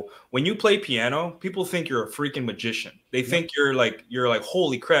example, when you play piano, people think you're a freaking magician. They think you're like,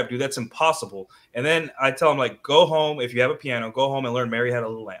 holy crap, dude, that's impossible. And then I tell them, like, go home. If you have a piano, go home and learn Mary Had a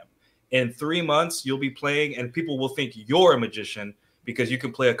Little Lamb. In 3 months, you'll be playing and people will think you're a magician because you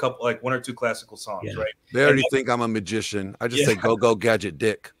can play a couple, like 1 or 2 classical songs, right? They already think I'm a magician. I just say, go gadget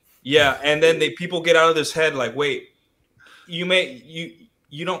dick. Yeah. And then people get out of this head like, wait, you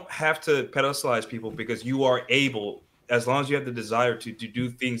don't have to pedestalize people because you are able, as long as you have the desire to do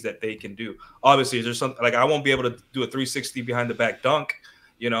things that they can do. Obviously, there's something like I won't be able to do a 360 behind the back dunk.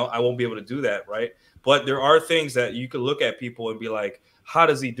 You know, I won't be able to do that, right? But there are things that you could look at people and be like, how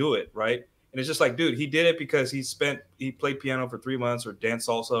does he do it, right? And it's just like, dude, he did it because he played piano for 3 months or danced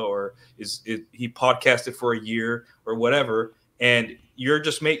salsa or he podcasted for a year or whatever. And you're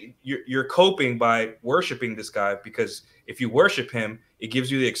coping by worshiping this guy because if you worship him, it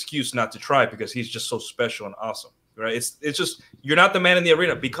gives you the excuse not to try because he's just so special and awesome, right? It's just, you're not the man in the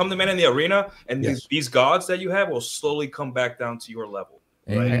arena. Become the man in the arena, and these gods that you have will slowly come back down to your level.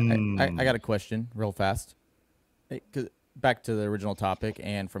 Right? I got a question real fast. Back to the original topic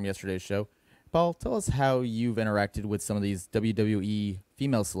and from yesterday's show. Paul, tell us how you've interacted with some of these WWE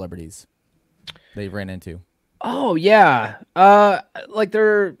female celebrities that you've ran into. Oh yeah, like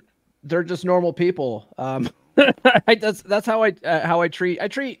they're just normal people. That's how I treat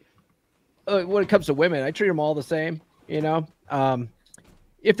when it comes to women. I treat them all the same. You know,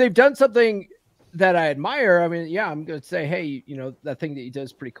 if they've done something that I admire, I mean, yeah, I'm gonna say, hey, you know, that thing that you did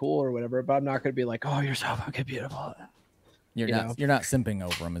is pretty cool or whatever. But I'm not gonna be like, oh, you're so fucking beautiful. You're you not know? you're not simping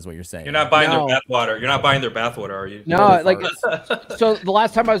over them, is what you're saying. You're not buying No. their bathwater. You're not buying their bathwater, are you? No, like so the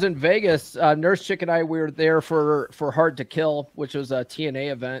last time I was in Vegas, Nurse Chick and I, we were there for Hard to Kill, which was a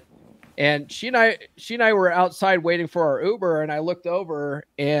TNA event. And she and I were outside waiting for our Uber, and I looked over,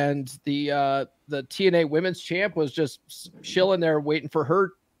 and the TNA women's champ was just chilling there waiting for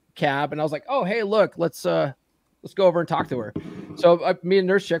her cab, and I was like, "Oh, hey, look, let's go over and talk to her." So me and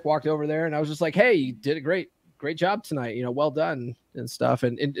Nurse Chick walked over there, and I was just like, "Hey, you did a great job tonight, you know, well done and stuff."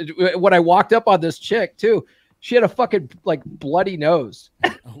 And when I walked up on this chick too, she had a fucking like bloody nose.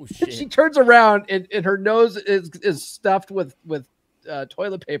 Oh shit! She turns around and her nose is stuffed with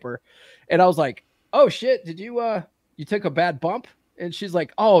toilet paper, and I was like, "Oh shit, did you took a bad bump?" And she's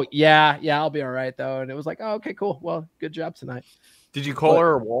like, "Oh yeah, I'll be all right though." And it was like, "Oh, okay, cool, well, good job tonight." Did you call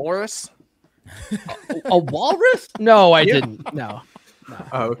her a walrus? A walrus? No, I didn't. No.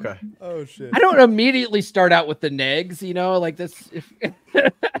 Oh, okay. Oh shit. I don't immediately start out with the negs, you know, like this.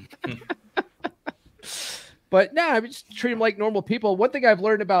 But no, I just treat them like normal people. One thing I've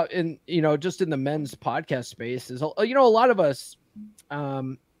learned about just in the men's podcast space is, a lot of us,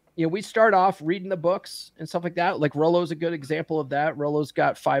 we start off reading the books and stuff like that. Like Rollo's a good example of that. Rollo's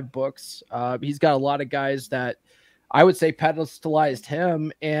got 5 books. He's got a lot of guys that I would say pedestalized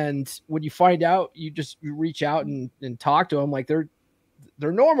him. And when you find out, you reach out and talk to them like they're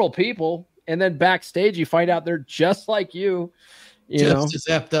normal people. And then backstage, you find out they're just like you. Just as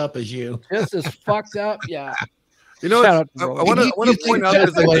effed up as you. Just as fucked up. Yeah. You know, Shout out I to Rollo. want to point out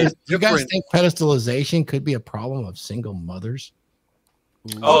there's like a you guys difference. think pedestalization could be a problem of single mothers?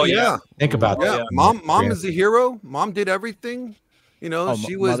 Oh yeah. Think about Yeah. that. Mom is the hero. Mom did everything. You know, Oh,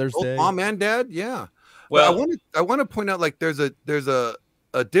 she was Mother's both Day. mom and dad. Yeah. Well, Well, I want to point out like there's a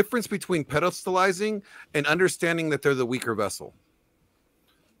difference between pedestalizing and understanding that they're the weaker vessel.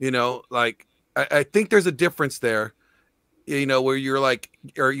 You know, like I think there's a difference there. You know, where you're like,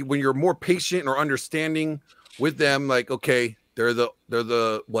 or when you're more patient or understanding with them, like, okay, they're the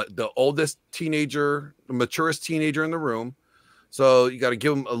oldest teenager, the maturest teenager in the room. So you got to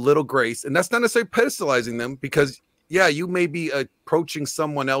give them a little grace. And that's not necessarily pedestalizing them, because yeah, you may be approaching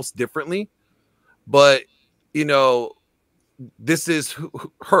someone else differently, but you know, this is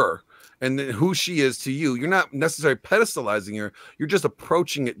her and then who she is to you. You're not necessarily pedestalizing her. You're just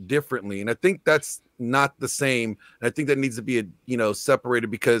approaching it differently. And I think that's not the same. And I think that needs to be,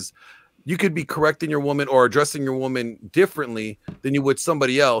 separated, because you could be correcting your woman or addressing your woman differently than you would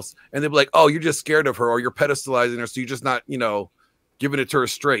somebody else. And they'll be like, oh, you're just scared of her, or you're pedestalizing her. So you're just not, giving it to her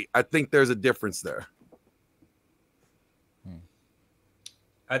straight. I think there's a difference there.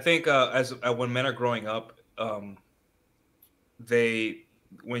 I think when men are growing up,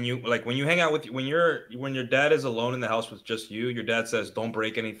 when you hang out with when your dad is alone in the house with just you, your dad says, don't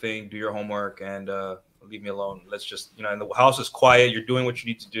break anything, do your homework, and leave me alone. Let's just, and the house is quiet, you're doing what you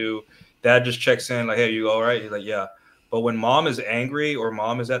need to do. Dad just checks in like, hey, you all right? He's like, yeah. But when mom is angry or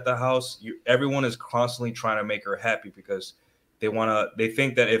mom is at the house, everyone is constantly trying to make her happy, because they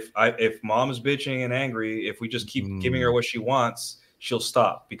think that if mom is bitching and angry, if we just keep giving her what she wants, she'll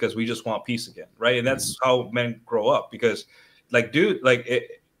stop, because we just want peace again, right? And that's how men grow up, because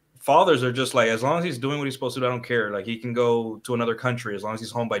fathers are just like, as long as he's doing what he's supposed to do, I don't care. Like, he can go to another country as long as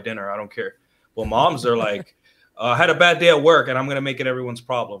he's home by dinner, I don't care. Well, moms are like, I had a bad day at work and I'm gonna make it everyone's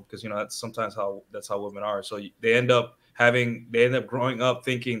problem, because that's sometimes how women are. So they end up growing up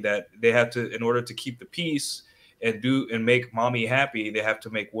thinking that they have to, in order to keep the peace and make mommy happy, they have to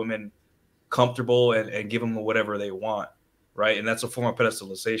make women comfortable and give them whatever they want, right? And that's a form of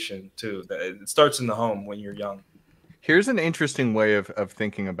pedestalization too. That it starts in the home when you're young. Here's an interesting way of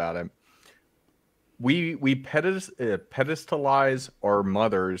thinking about it. We pedestalize our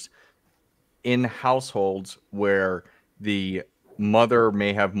mothers in households where the mother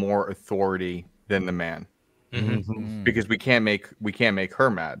may have more authority than the man, because we can't make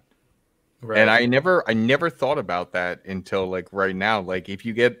her mad. Right. And I never thought about that until like right now. Like,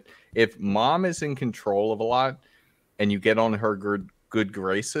 if mom is in control of a lot and you get on her good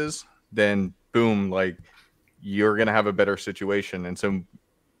graces, then boom, like, you're going to have a better situation. And so,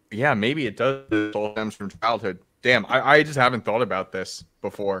 yeah, maybe it does. It all stems from childhood. Damn, I just haven't thought about this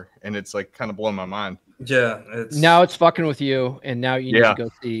before. And it's like kind of blowing my mind. Yeah. Now it's fucking with you. And now you need to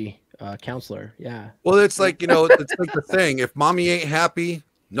go see a counselor. Yeah. Well, it's like, it's like the thing. If mommy ain't happy,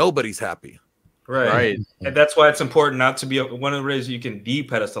 nobody's happy. Right. And that's why it's important not to be one of the ways you can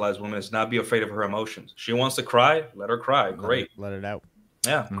de-pedestalize women is not be afraid of her emotions. She wants to cry, let her cry. Great. Let it out.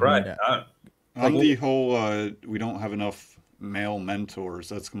 Yeah, cry. On the whole, we don't have enough male mentors.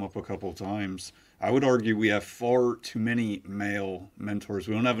 That's come up a couple of times. I would argue we have far too many male mentors.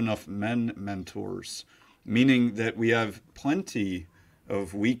 We don't have enough men mentors. meaning that we have plenty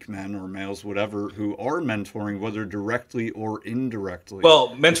of weak men or males, whatever, who are mentoring, whether directly or indirectly. Well,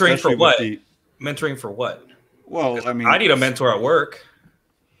 mentoring for what? The, mentoring for what? Well, I mean, I need a mentor at work.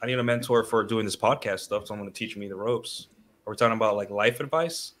 I need a mentor for doing this podcast stuff. Someone to teach me the ropes. Are we talking about like life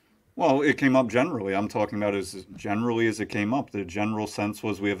advice? Well, it came up generally. I'm talking about as generally as it came up. The general sense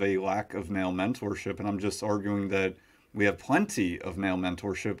was we have a lack of male mentorship, and I'm just arguing that we have plenty of male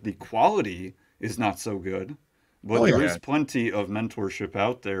mentorship. The quality is not so good, but there is plenty of mentorship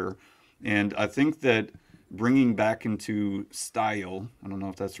out there. And I think that bringing back into style, I don't know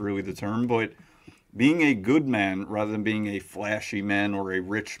if that's really the term, but being a good man rather than being a flashy man or a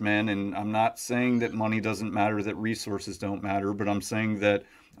rich man. And I'm not saying that money doesn't matter, that resources don't matter, but I'm saying that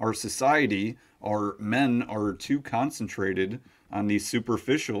our society, our men are too concentrated on these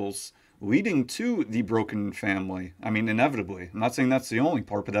superficials, leading to the broken family. I mean, inevitably. I'm not saying that's the only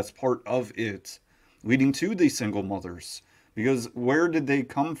part, but that's part of it. Leading to the single mothers. Because where did they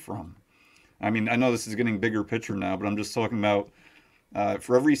come from? I mean, I know this is getting bigger picture now, but I'm just talking about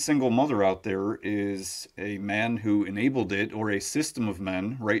for every single mother out there is a man who enabled it, or a system of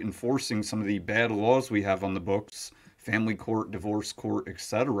men, right, enforcing some of the bad laws we have on the books, family court, divorce court,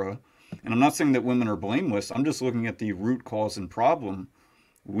 etc. And I'm not saying that women are blameless. I'm just looking at the root cause and problem,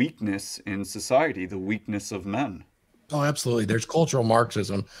 weakness in society, the weakness of men. Oh, absolutely. There's cultural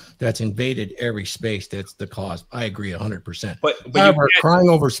Marxism that's invaded every space. That's the cause. I agree 100%. But however, crying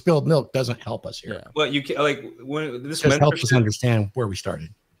over spilled milk doesn't help us here. Well, you can like when this just helps us understand where we started.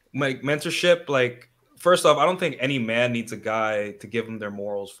 Like mentorship, like first off, I don't think any man needs a guy to give them their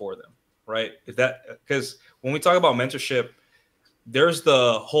morals for them, right? If that because when we talk about mentorship, there's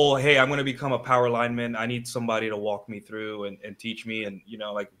the whole, hey, I'm going to become a power lineman. I need somebody to walk me through and teach me and, you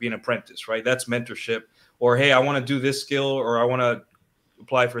know, like be an apprentice, right? That's mentorship. Or, hey, I want to do this skill, or I want to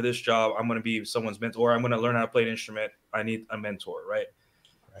apply for this job. I'm going to be someone's mentor. Or I'm going to learn how to play an instrument. I need a mentor, right?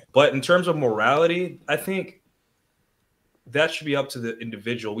 But in terms of morality, I think that should be up to the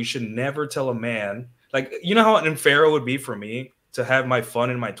individual. We should never tell a man, like, you know how unfair it would be for me to have my fun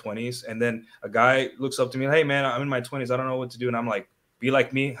in my 20s, and then a guy looks up to me, hey man, I'm in my 20s, I don't know what to do, and I'm like, be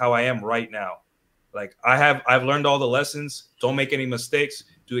like me, how I am right now. Like I've learned all the lessons. Don't make any mistakes.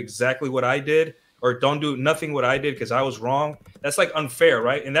 Do exactly what I did, or don't do nothing what I did because I was wrong. That's like unfair,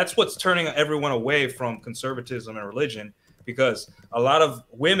 right? And that's what's turning everyone away from conservatism and religion, because a lot of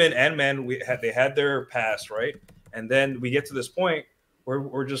women and men, they had their past, right? And then we get to this point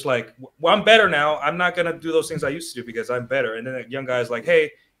we're just like, well, I'm better now. I'm not going to do those things I used to do because I'm better. And then a young guy's like,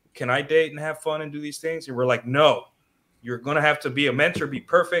 hey, can I date and have fun and do these things? And we're like, no, you're going to have to be a mentor, be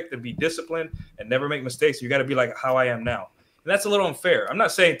perfect and be disciplined and never make mistakes. You got to be like how I am now. And that's a little unfair. I'm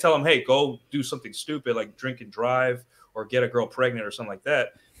not saying tell them, hey, go do something stupid like drink and drive or get a girl pregnant or something like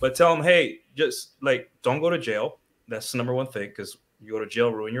that. But tell them, hey, just like don't go to jail. That's the number one thing, because you go to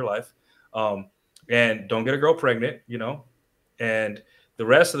jail, ruin your life. And don't get a girl pregnant, you know. And the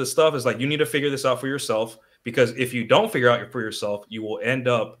rest of the stuff is like, you need to figure this out for yourself, because if you don't figure out for yourself, you will end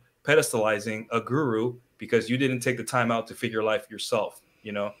up pedestalizing a guru because you didn't take the time out to figure life yourself.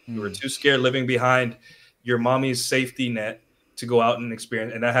 You know, you were too scared living behind your mommy's safety net to go out and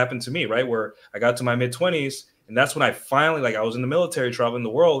experience. And that happened to me, right? Where I got to my mid-20s, and that's when I finally, like, I was in the military traveling the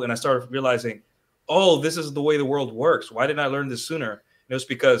world, and I started realizing, oh, this is the way the world works. Why didn't I learn this sooner? And it was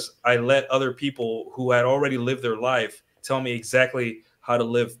because I let other people who had already lived their life tell me exactly how to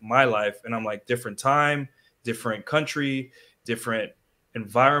live my life. And I'm like, different time, different country, different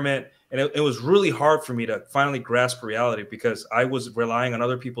environment. And it was really hard for me to finally grasp reality, because I was relying on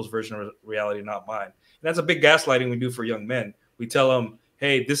other people's version of reality, not mine. And that's a big gaslighting we do for young men. We tell them,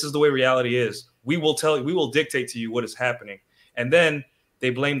 hey, this is the way reality is. We will tell you, we will dictate to you what is happening. And then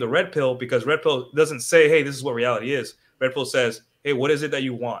they blame the red pill, because red pill doesn't say, hey, this is what reality is. Red pill says, hey, what is it that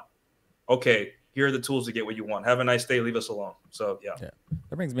you want? Okay, here are the tools to get what you want. Have a nice day. Leave us alone. So, yeah.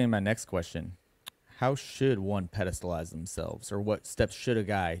 That brings me to my next question. How should one pedestalize themselves, or what steps should a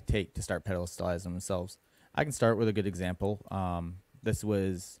guy take to start pedestalizing themselves? I can start with a good example. This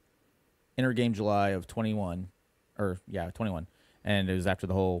was Intergame July of 21, and it was after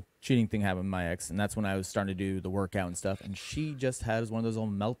the whole cheating thing happened with my ex, and that's when I was starting to do the workout and stuff, and she just has one of those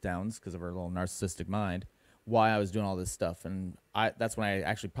little meltdowns because of her little narcissistic mind why I was doing all this stuff. And that's when I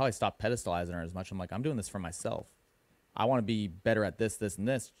actually probably stopped pedestalizing her as much. I'm like, I'm doing this for myself. I want to be better at this, this, and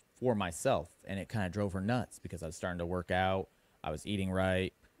this for myself. And it kind of drove her nuts, because I was starting to work out, I was eating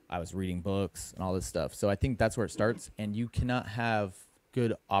right, I was reading books and all this stuff. So I think that's where it starts. And you cannot have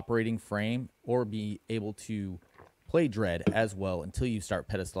good operating frame or be able to play dread as well until you start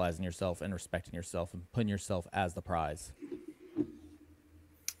pedestalizing yourself and respecting yourself and putting yourself as the prize.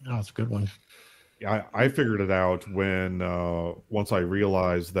 Oh, that's a good one. I figured it out when once I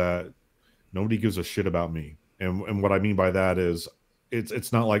realized that nobody gives a shit about me. And what I mean by that is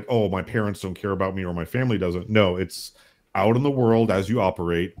it's not like, oh, my parents don't care about me or my family doesn't. No, it's out in the world as you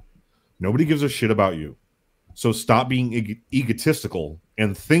operate. Nobody gives a shit about you. So stop being egotistical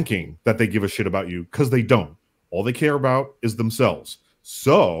and thinking that they give a shit about you, because they don't. All they care about is themselves.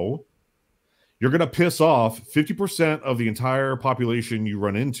 So you're going to piss off 50% of the entire population you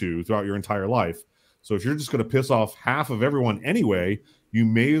run into throughout your entire life. So if you're just going to piss off half of everyone anyway, you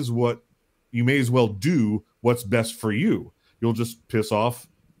may as well do what's best for you. You'll just piss off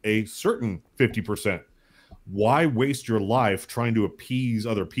a certain 50%. Why waste your life trying to appease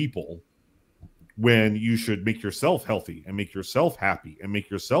other people when you should make yourself healthy and make yourself happy and make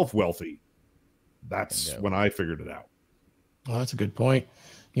yourself wealthy? That's when I figured it out. Well, that's a good point.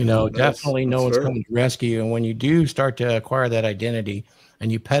 You know, definitely no one's coming to rescue you. And when you do start to acquire that identity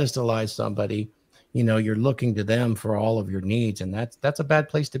and you pedestalize somebody, you know, you're looking to them for all of your needs. And that's a bad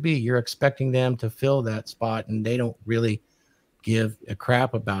place to be. You're expecting them to fill that spot, and they don't really give a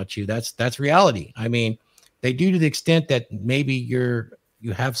crap about you. That's reality. I mean, they do to the extent that maybe you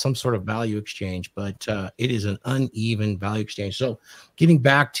have some sort of value exchange, but it is an uneven value exchange. So getting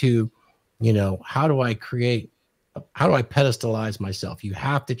back to, you know, how do I pedestalize myself? You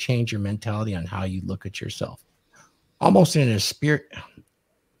have to change your mentality on how you look at yourself, almost in a spirit.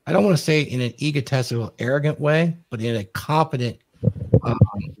 I don't want to say in an egotistical, arrogant way, but in a confident,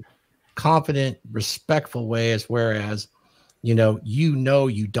 respectful way, as whereas,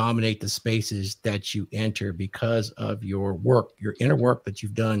 you dominate the spaces that you enter because of your work, your inner work that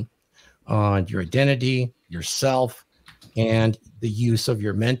you've done on your identity, yourself, and the use of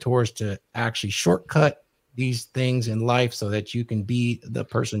your mentors to actually shortcut these things in life so that you can be the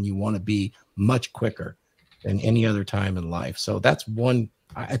person you want to be much quicker than any other time in life. So that's one.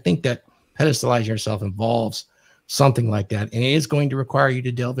 I think that pedestalizing yourself involves something like that, and it is going to require you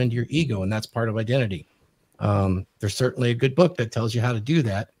to delve into your ego, and that's part of identity. There's certainly a good book that tells you how to do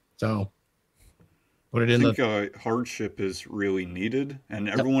that. So put it in. I think hardship is really needed, and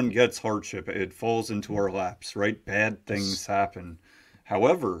everyone gets hardship. It falls into our laps, right? Bad things happen.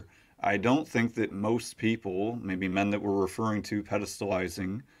 However, I don't think that most people, maybe men that we're referring to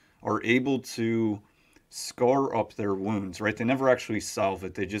pedestalizing, are able to scar up their wounds, right? They never actually solve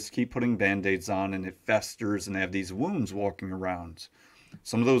it. They just keep putting band-aids on, and it festers, and they have these wounds walking around.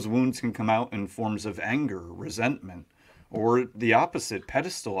 Some of those wounds can come out in forms of anger, resentment, or the opposite,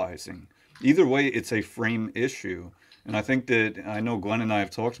 pedestalizing. Either way, it's a frame issue. And I think that, I know Glenn and I have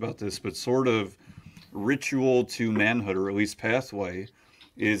talked about this, but sort of ritual to manhood, or at least pathway,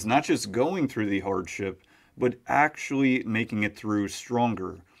 is not just going through the hardship, but actually making it through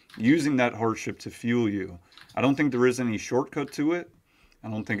stronger, using that hardship to fuel you. I don't think there is any shortcut to it. I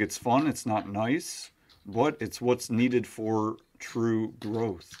don't think it's fun. It's not nice, but it's what's needed for true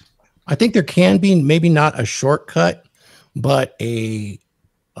growth. I think there can be maybe not a shortcut, but a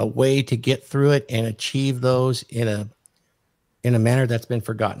way to get through it and achieve those in a manner that's been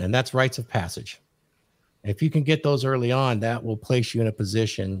forgotten. And that's rites of passage. If you can get those early on, that will place you in a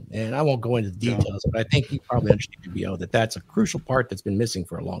position, and I won't go into the details, but I think you probably understand, BO, that that's a crucial part that's been missing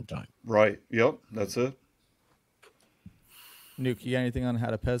for a long time. Right. Yep. That's it. Nuke, you got anything on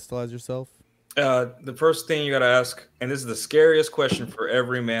how to pedestalize yourself? The first thing you got to ask, and this is the scariest question for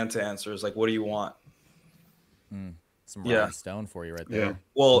every man to answer, is like, what do you want? Some Rolling Stone for you right there. Yeah.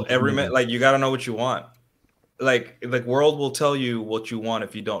 Well, every man, like, you got to know what you want. Like the world will tell you what you want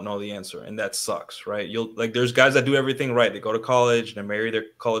if you don't know the answer, and that sucks, right? There's guys that do everything right. They go to college and they marry their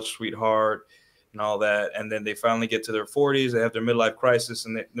college sweetheart and all that, and then they finally get to their 40s, they have their midlife crisis,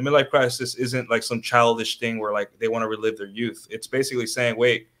 and the midlife crisis isn't like some childish thing where like they want to relive their youth. It's basically saying,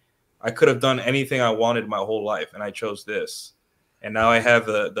 wait, I could have done anything I wanted my whole life, and I chose this, and now I have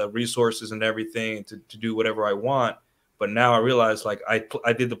the resources and everything to do whatever I want, but now I realize like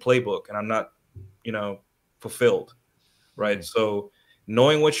I did the playbook and I'm not, fulfilled, right? So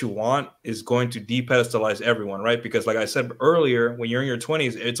knowing what you want is going to depedestalize everyone, right? Because like I said earlier, when you're in your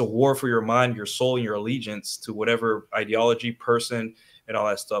 20s, it's a war for your mind, your soul, and your allegiance to whatever ideology, person, and all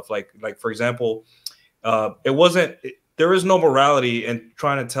that stuff. Like for example, there is no morality in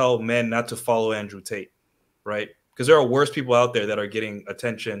trying to tell men not to follow Andrew Tate, right? Because there are worse people out there that are getting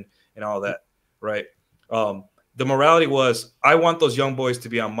attention and all that, right? The morality was, I want those young boys to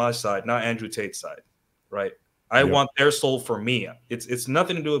be on my side, not Andrew Tate's side. Right. I want their soul for me. It's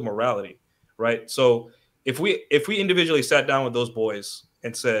nothing to do with morality. Right. So if we individually sat down with those boys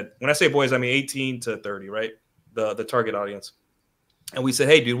and said, when I say boys, I mean 18 to 30, right? The target audience. And we said,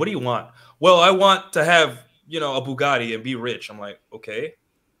 hey, dude, what do you want? Well, I want to have, a Bugatti and be rich. I'm like, okay,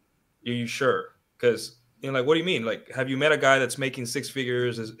 are you sure? Because like, what do you mean? Like, have you met a guy that's making 6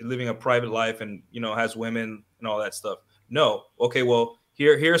 figures, is living a private life, and has women and all that stuff? No. Okay, well,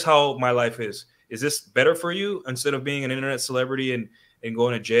 here's how my life is. Is this better for you instead of being an internet celebrity and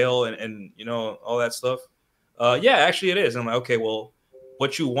going to jail and all that stuff? Yeah, actually it is. And I'm like, okay, well,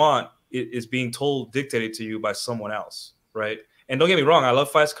 what you want is being dictated to you by someone else, right? And don't get me wrong, I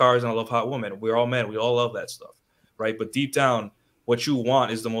love fast cars and I love hot women. We're all men. We all love that stuff, right? But deep down, what you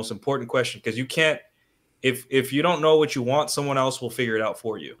want is the most important question, because you can't, if you don't know what you want, someone else will figure it out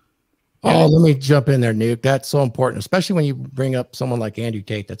for you. Oh, let me jump in there, Nuke. That's so important, especially when you bring up someone like Andrew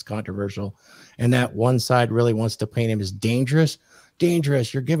Tate that's controversial, and that one side really wants to paint him as dangerous.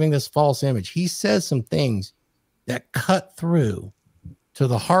 Dangerous. You're giving this false image. He says some things that cut through to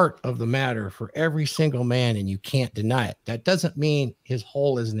the heart of the matter for every single man, and you can't deny it. That doesn't mean his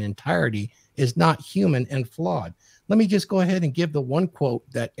whole as an entirety is not human and flawed. Let me just go ahead and give the one quote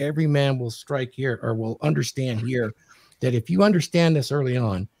that every man will strike here, or will understand here, that if you understand this early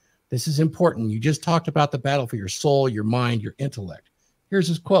on, this is important. You just talked about the battle for your soul, your mind, your intellect. Here's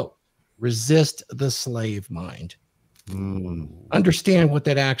his quote: resist the slave mind. Understand what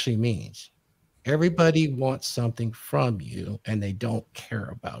that actually means. Everybody wants something from you, and they don't care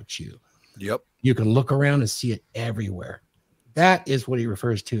about you. Yep. You can look around and see it everywhere. That is what he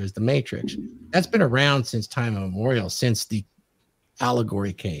refers to as the Matrix. That's been around since time immemorial, since the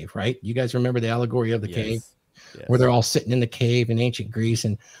allegory cave, right? You guys remember the allegory of the cave? Yes. Where they're all sitting in the cave in ancient Greece,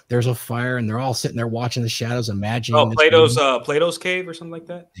 and there's a fire, and they're all sitting there watching the shadows, imagining. Oh, Plato's cave or something like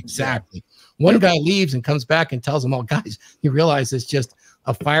that. Exactly. One guy leaves and comes back and tells them all, guys, you realize it's just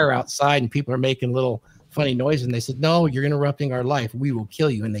a fire outside, and people are making little funny noises. And they said, no, you're interrupting our life. We will kill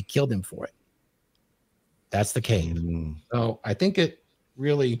you. And they killed him for it. That's the cave. So I think it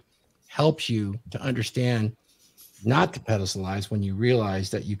really helps you to understand not to pedestalize when you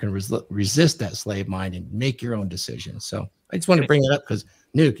realize that you can resist that slave mind and make your own decisions. So I just want to bring it up because,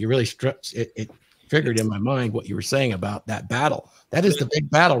 Nuke, you really it triggered in my mind what you were saying about that battle. That is the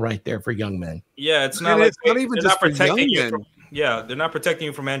big battle right there for young men. Yeah, it's not even just protecting you. Yeah, they're not protecting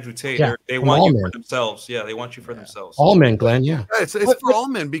you from Andrew Tate. Yeah, they want you for themselves. Yeah, they want you for themselves. All men, Glenn. Yeah, it's for all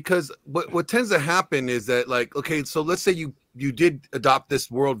men, because what tends to happen is that, like, okay, so let's say you did adopt this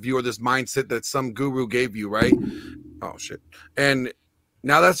worldview or this mindset that some guru gave you, right? Oh shit! And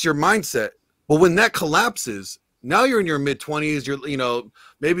now that's your mindset. Well, when that collapses, now you're in your mid-20s.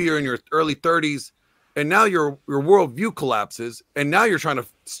 Maybe you're in your early 30s, and now your worldview collapses, and now you're trying to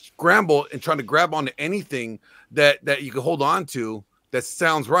scramble and trying to grab onto anything that you can hold on to that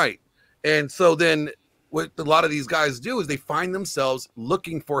sounds right. And so then what a lot of these guys do is they find themselves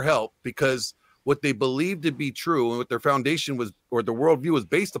looking for help, because what they believe to be true and what their foundation was, or the worldview was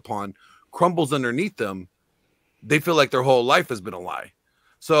based upon, crumbles underneath them. They feel like their whole life has been a lie.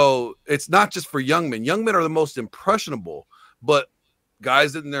 So it's not just for young men. Young men are the most impressionable, but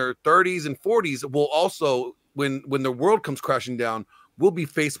guys in their 30s and 40s will also, when the world comes crashing down, will be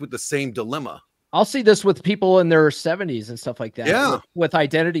faced with the same dilemma. I'll see this with people in their 70s and stuff like that. Yeah, with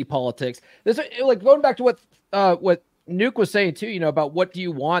identity politics. This, like, going back to what Nuke was saying too, about what do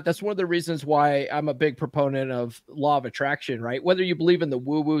you want? That's one of the reasons why I'm a big proponent of law of attraction, right? Whether you believe in the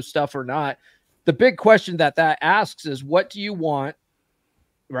woo-woo stuff or not, the big question that asks is, what do you want,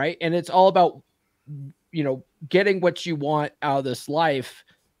 right? And it's all about, getting what you want out of this life.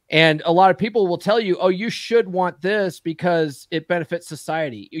 And a lot of people will tell you, oh, you should want this because it benefits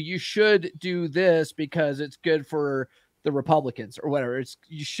society. You should do this because it's good for the Republicans or whatever.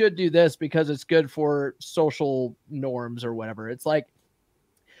 You should do this because it's good for social norms or whatever. It's like,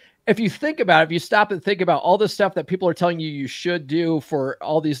 if you think about it, if you stop and think about all the stuff that people are telling you should do for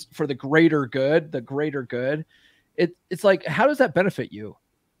all these, for the greater good, it's like, how does that benefit you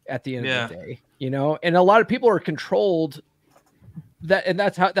at the end of the day? And a lot of people are controlled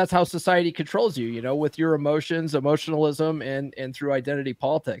that's how society controls you, with your emotions, emotionalism, and through identity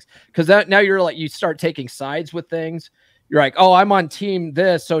politics. Because now you're like, you start taking sides with things. You're like, oh, I'm on team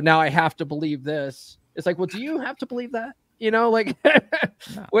this, so now I have to believe this. It's like, well, do you have to believe that? Like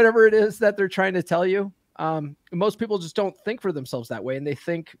whatever it is that they're trying to tell you. Most people just don't think for themselves that way, and they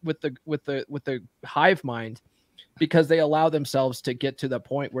think with the hive mind, because they allow themselves to get to the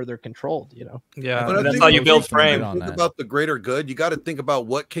point where they're controlled, Yeah, but that's how you build frame. Think about the greater good. You got to think about,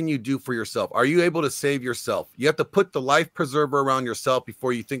 what can you do for yourself? Are you able to save yourself? You have to put the life preserver around yourself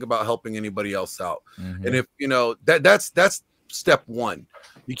before you think about helping anybody else out. And if that's step one.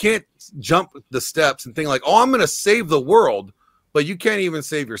 You can't jump the steps and think like, oh, I'm going to save the world, but you can't even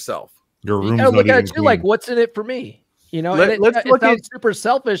save yourself. Your room's look at it too, like, what's in it for me? You know, Let's it look sounds at super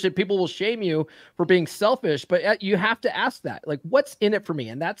selfish, and people will shame you for being selfish. But you have to ask that, like, what's in it for me?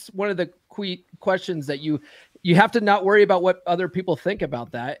 And that's one of the questions that you have to not worry about what other people think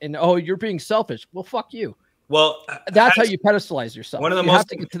about that. And oh, you're being selfish. Well, fuck you. Well, that's how you pedestalize yourself. One of the you most have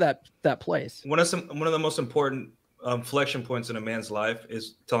to get to that place. One of the most important inflection points in a man's life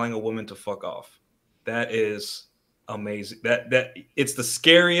is telling a woman to fuck off. That is amazing. That it's the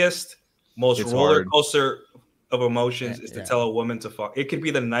scariest, most roller coaster of emotions is to tell a woman to fuck. It could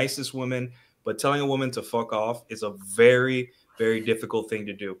be the nicest woman, but telling a woman to fuck off is a very, very difficult thing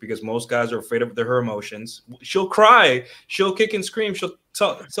to do because most guys are afraid of her emotions. She'll cry, she'll kick and scream, she'll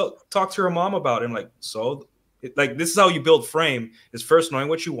talk to her mom about it. I'm like, so like this is how you build frame is first knowing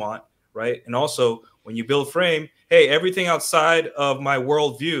what you want, right? And also when you build frame, hey, everything outside of my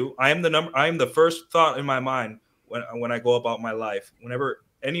worldview, I am the first thought in my mind when I go about my life. Whenever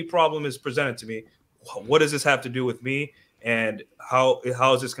any problem is presented to me, what does this have to do with me? And how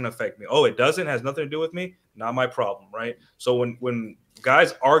is this going to affect me? Oh, it doesn't, has nothing to do with me. Not my problem, right? So when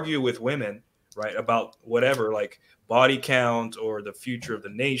guys argue with women, right, about whatever, like body count or the future of the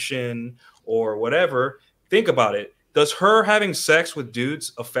nation or whatever, think about it. Does her having sex with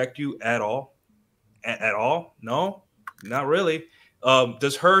dudes affect you at all? At all? No, not really.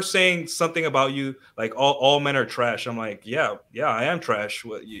 Does her saying something about you, like all men are trash? I'm like, yeah, I am trash.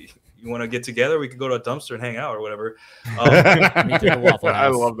 What, you want to get together? We could go to a dumpster and hang out or whatever. I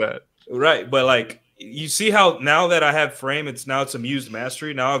love that. Right, but like you see how now that I have frame, it's amused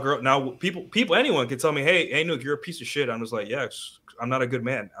mastery. Now people, anyone can tell me, hey, Nuke, you're a piece of shit. I'm just like, yes, I'm not a good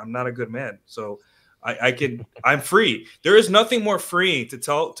man. I'm not a good man. So I'm free. There is nothing more freeing to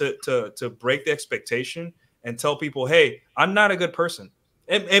tell to break the expectation and tell people, hey, I'm not a good person.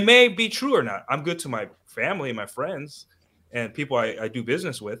 It may be true or not. I'm good to my family and my friends and people I do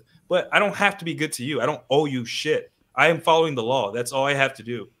business with, but I don't have to be good to you. I don't owe you shit. I am following the law. That's all I have to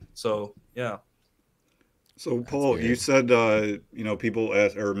do. So yeah. So Paul, you said people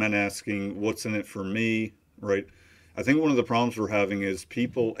men asking what's in it for me, right? I think one of the problems we're having is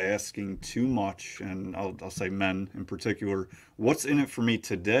people asking too much, and I'll say men in particular, what's in it for me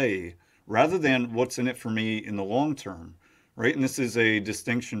today, rather than what's in it for me in the long term, right? And this is a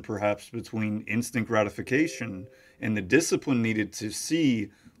distinction perhaps between instant gratification and the discipline needed to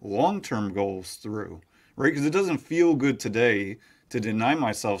see long-term goals through, right? Because it doesn't feel good today to deny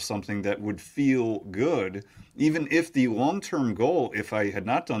myself something that would feel good, even if the long-term goal, if I had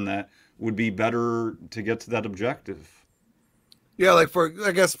not done that, would be better to get to that objective. Yeah, like for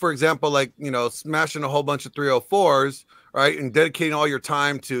example, like, smashing a whole bunch of 304s, right? And dedicating all your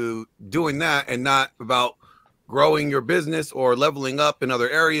time to doing that and not about growing your business or leveling up in other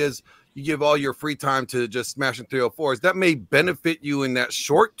areas. You give all your free time to just smashing 304s. That may benefit you in that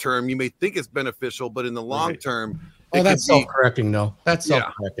short term. You may think it's beneficial, but in the long term, that's self-correcting, though. That's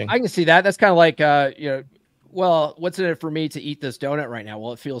self-correcting. I can see that. That's kind of like, well, what's in it for me to eat this donut right now?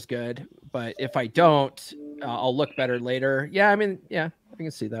 Well, it feels good, but if I don't, I'll look better later. Yeah, I mean, yeah, I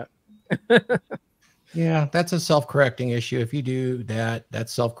can see that. Yeah, that's a self-correcting issue. If you do that,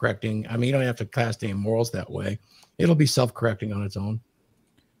 that's self-correcting. I mean, you don't have to cast any morals that way. It'll be self-correcting on its own.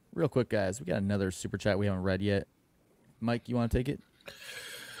 Real quick, guys, we got another super chat we haven't read yet. Mike, you want to take it?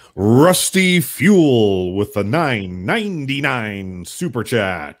 Rusty Fuel with the $9.99 super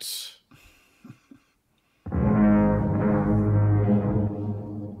chat.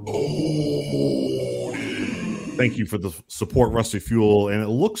 Thank you for the support, Rusty Fuel. And it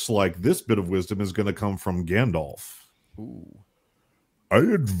looks like this bit of wisdom is going to come from Gandalf. Ooh. I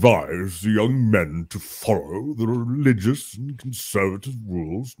advise the young men to follow the religious and conservative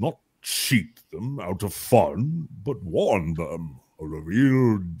rules, not cheat them out of fun, but warn them of the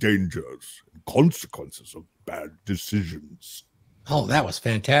real dangers and consequences of bad decisions. Oh, that was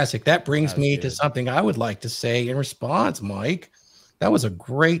fantastic. That brings me to something I would like to say in response, Mike. That was a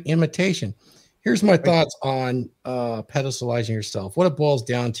great imitation. Here's my thoughts on pedestalizing yourself. What it boils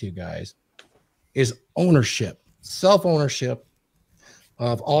down to, guys, is ownership, self-ownership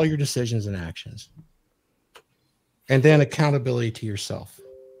of all your decisions and actions. And then accountability to yourself.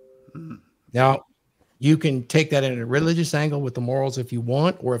 Now, you can take that in a religious angle with the morals if you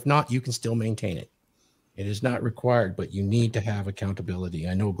want, or if not, you can still maintain it. It is not required, but you need to have accountability.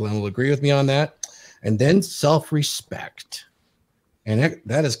 I know Glenn will agree with me on that. And then self-respect. And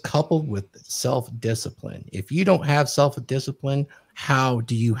that is coupled with self-discipline. If you don't have self-discipline, how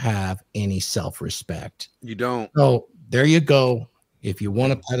do you have any self-respect? You don't. So there you go. If you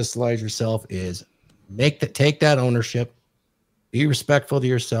want to pedestalize yourself, is take that ownership, be respectful to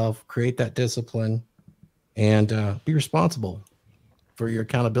yourself, create that discipline, and be responsible for your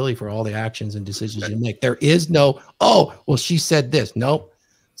accountability for all the actions and decisions you make. There is no, oh, well, she said this. Nope.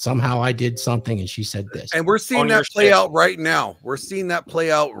 Somehow I did something and she said this. And we're seeing that play out right now. We're seeing that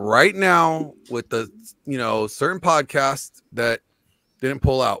play out right now with the, you know, certain podcasts that didn't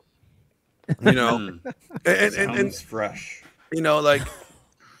pull out, you know, and fresh, you know, like,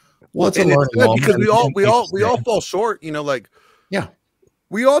 well, it's because we all fall short, you know, like, yeah,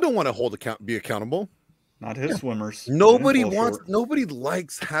 we all don't want to be accountable. Not his swimmers. Nobody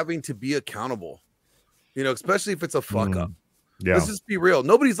likes having to be accountable, you know, especially if it's a fuck up. Yeah. Let's just be real.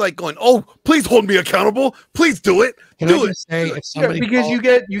 Nobody's like going, "Oh, please hold me accountable. Please do it. Do it." Because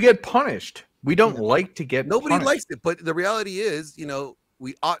you get punished. We don't like to get Nobody punished. likes it, but the reality is, you know,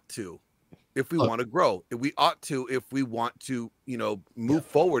 we ought to if we want to grow. We ought to if we want to, you know, move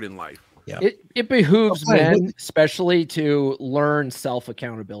forward in life. Yeah. It behooves men especially to learn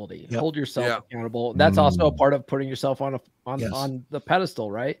self-accountability. Hold yourself accountable. That's also a part of putting yourself on the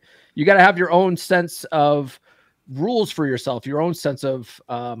pedestal, right? You got to have your own sense of rules for yourself, your own sense of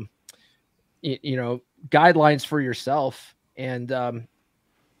you know, guidelines for yourself, and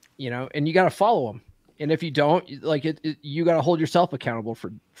you know, and you got to follow them. And if you don't, like you got to hold yourself accountable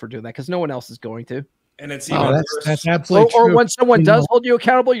for doing that, because no one else is going to. And it's even that's absolutely or true. when someone does hold you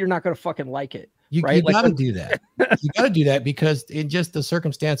accountable, you're not going to fucking like it. Right? You got to do that. You got to do that, because in just the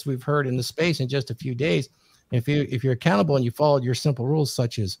circumstance we've heard in the space in just a few days, if you're accountable and you followed your simple rules,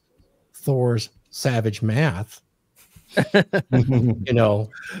 such as Thor's savage math, you know,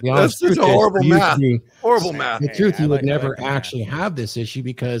 that's such a horrible math. Horrible math. The truth, you would never actually have this issue,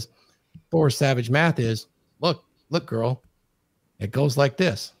 because Thor's savage math is, look, girl, it goes like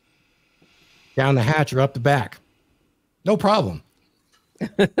this: down the hatch or up the back, no problem.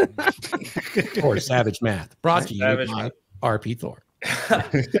 Or savage math, brought to you by RP Thor.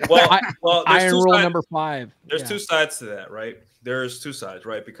 well, iron rule number 5. There's two sides to that, right? There's two sides,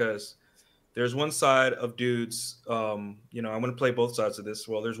 right? Because there's one side of dudes, you know, I'm going to play both sides of this.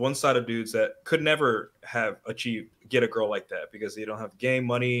 Well, there's one side of dudes that could never get a girl like that because they don't have game,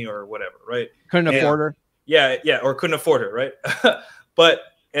 money, or whatever, right? Couldn't afford her. Yeah, or couldn't afford her, right?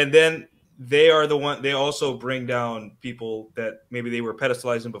 And then they are the one, they also bring down people that maybe they were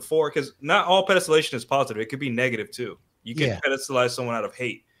pedestalizing before, because not all pedestalization is positive. It could be negative too. You can pedestalize someone out of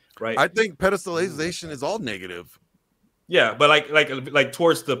hate, right? I think pedestalization is all negative. Yeah, but like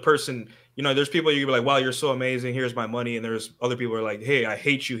towards the person, you know, there's people you can be like, wow, you're so amazing, here's my money. And there's other people who are like, hey, I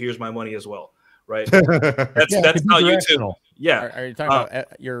hate you, here's my money as well. Right. That's how you too. Yeah. Are you talking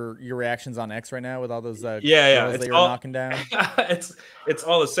about your reactions on X right now with all those girls it's that you're all, knocking down? it's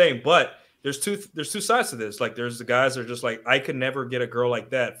all the same, but there's two sides to this. Like, there's the guys that are just like, I could never get a girl like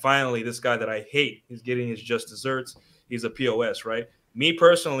that. Finally, this guy that I hate, he's getting his just desserts. He's a POS, right? Me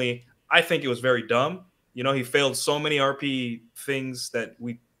personally, I think it was very dumb. You know, he failed so many RP things that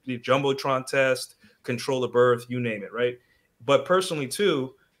the Jumbotron test, control the birth, you name it, right? But personally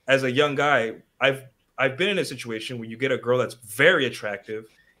too, as a young guy, I've been in a situation where you get a girl that's very attractive.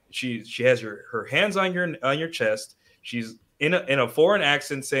 She has her hands on your chest. She's in a foreign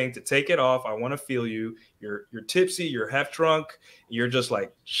accent saying to take it off. I want to feel you. You're tipsy. You're half drunk. You're just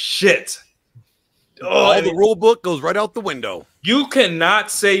like, shit. Oh, the rule book goes right out the window. You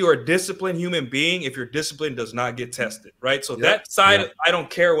cannot say you're a disciplined human being if your discipline does not get tested, right? So that side, I don't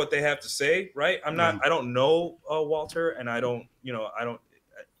care what they have to say, right? I don't know Walter, and I don't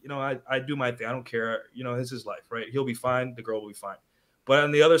I do my thing. I don't care. You know, it's his life, right? He'll be fine. The girl will be fine. But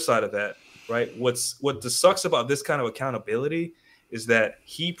on the other side of that, right? What sucks about this kind of accountability is that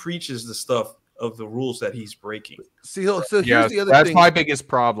he preaches the stuff of the rules that he's breaking. See, so here's the other that's thing. my biggest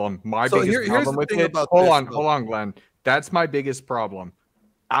problem. Hold on, Glenn. That's my biggest problem.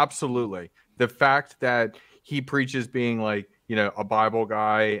 Absolutely. The fact that he preaches being like, you know, a Bible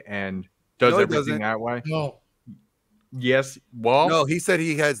guy and does everything that way. No. Yes. Well, no, he said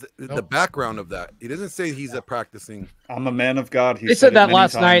he has the background of that. He doesn't say he's a practicing. I'm a man of God. They said that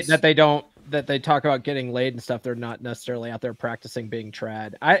last night, that they talk about getting laid and stuff. They're not necessarily out there practicing being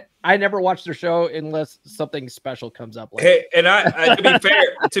trad. I never watch their show unless something special comes up. Hey, and I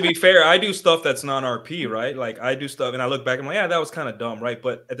to be fair, I do stuff that's non-RP, right? Like, I do stuff and I look back and I'm like, yeah, that was kind of dumb, right?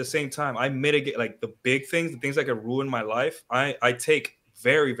 But at the same time, I mitigate, like, the big things, the things that could ruin my life. I take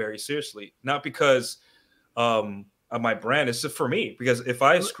very, very seriously, not because of my brand. It's just for me, because if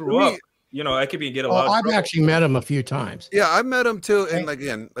I screw up, you know, I could get a lot of trouble. I've actually met him a few times. Yeah, I met him too. And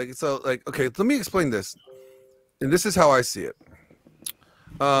okay, let me explain this. And this is how I see it.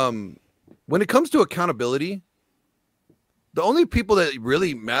 When it comes to accountability, the only people that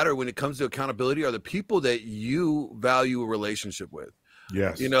really matter when it comes to accountability are the people that you value a relationship with.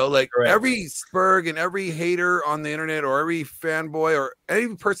 Yes. You know, like Correct. every Spurg and every hater on the internet or every fanboy or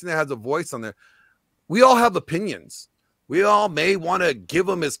any person that has a voice on there, we all have opinions. We all may want to give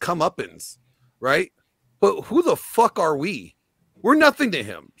him his comeuppance, right? But who the fuck are we? We're nothing to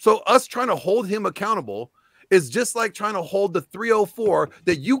him. So us trying to hold him accountable is just like trying to hold the 304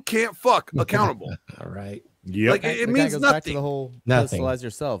 that you can't fuck accountable. All right. Yep. Like it kinda means goes back to nothing. the whole Nothing. pedestalize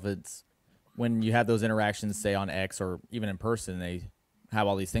yourself. It's when you have those interactions, say on X or even in person, they have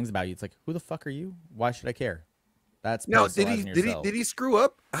all these things about you. It's like, who the fuck are you? Why should I care? That's Now, pedestalizing yourself. did he screw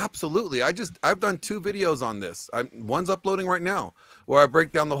up? Absolutely. I've done 2 videos on this. One's uploading right now where I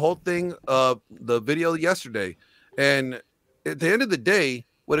break down the whole thing, the video yesterday. And at the end of the day,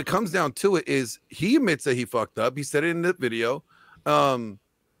 what it comes down to it is he admits that he fucked up. He said it in the video.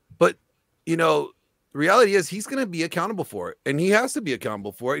 But you know, the reality is he's going to be accountable for it, and he has to be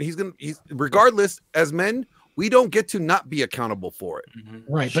accountable for it. And he's regardless, as men, we don't get to not be accountable for it.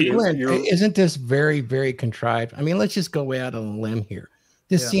 Right. But Glenn, isn't this very, very contrived? I mean, let's just go out on a limb here.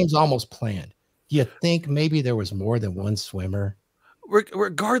 This seems almost planned. Do you think maybe there was more than one swimmer?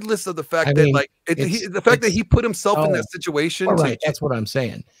 Regardless of the fact that he put himself in that situation. All right, that's what I'm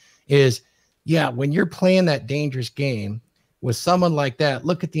saying. Is when you're playing that dangerous game with someone like that,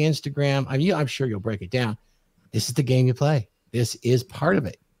 look at the Instagram. I'm sure you'll break it down. This is the game you play. This is part of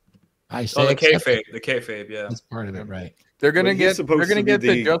it. I say the kayfabe, yeah, that's part of it, right? They're gonna get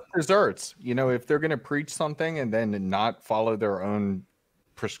the just desserts. You know, if they're gonna preach something and then not follow their own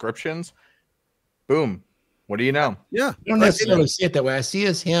prescriptions, boom. What do you know? Yeah, I don't necessarily see it that way. I see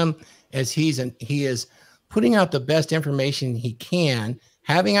him as he is putting out the best information he can,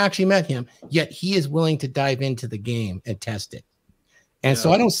 having actually met him, yet he is willing to dive into the game and test it. And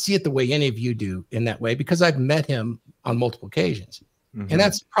so I don't see it the way any of you do in that way, because I've met him on multiple occasions. And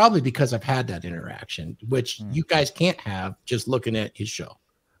that's probably because I've had that interaction, which you guys can't have just looking at his show.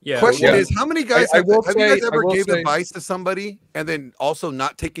 Yeah. Question is, how many guys have you guys ever gave advice to somebody and then also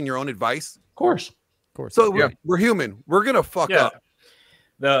not taking your own advice? Of course. So we're human. We're gonna fuck up.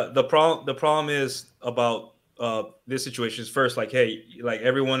 The problem is about this situation is first, like, hey, like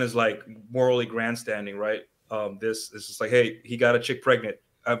everyone is like morally grandstanding, right? This is just like, hey, he got a chick pregnant.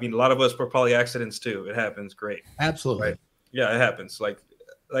 I mean, a lot of us were probably accidents too. It happens. Great. Absolutely. Right? Yeah, it happens. Like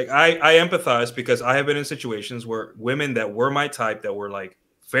I empathize because I have been in situations where women that were my type, that were like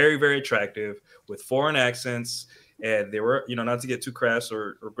very, very attractive with foreign accents, and they were, you know, not to get too crass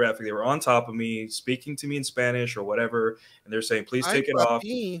or graphic, they were on top of me, speaking to me in Spanish or whatever, and they're saying, please take it off.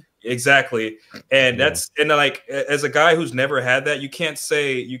 Exactly. And that's, and like, as a guy who's never had that, you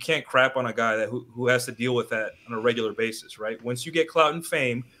can't crap on a guy that who has to deal with that on a regular basis, right? Once you get clout and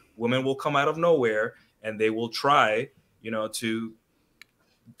fame, women will come out of nowhere and they will try, you know, to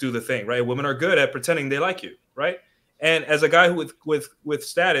do the thing, right? Women are good at pretending they like you, right? And as a guy who with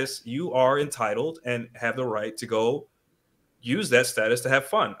status, you are entitled and have the right to go use that status to have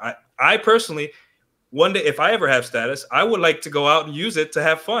fun. I personally, one day, if I ever have status, I would like to go out and use it to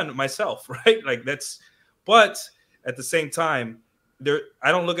have fun myself, right? Like that's, but at the same time,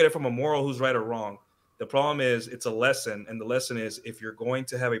 I don't look at it from a moral who's right or wrong. The problem is it's a lesson, and the lesson is if you're going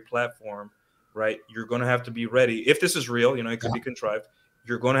to have a platform, right, you're going to have to be ready. If this is real, you know, it could be contrived.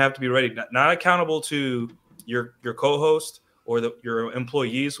 You're going to have to be ready, not accountable to your co-host or your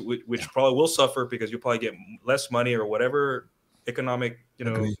employees, which probably will suffer because you'll probably get less money or whatever economic, you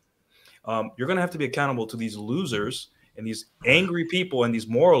know. You're going to have to be accountable to these losers and these angry people and these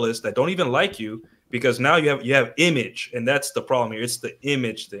moralists that don't even like you, because now you have image, and that's the problem here. It's the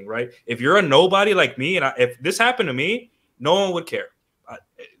image thing, right? If you're a nobody like me, and if this happened to me, no one would care.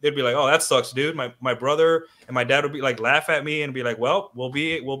 They'd be like, "Oh, that sucks, dude." My brother and my dad would be like, laugh at me and be like, "Well, we'll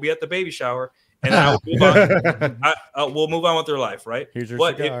be at the baby shower." And I'll move on. We'll move on with their life, right? Here's your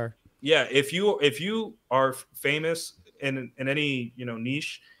cigar. If you are famous in any, you know,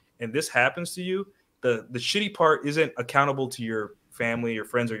 niche, and this happens to you, the shitty part isn't accountable to your family, your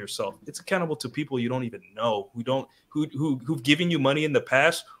friends, or yourself. It's accountable to people you don't even know, who've given you money in the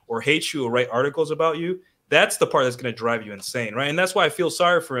past or hate you or write articles about you. That's the part that's going to drive you insane, right? And that's why I feel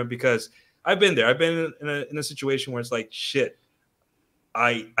sorry for him, because I've been there. I've been in a situation where it's like, shit.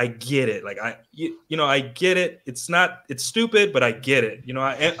 I get it. Like you know, I get it. It's stupid, but I get it. You know,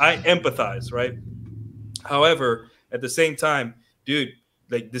 I empathize, right? However, at the same time, dude,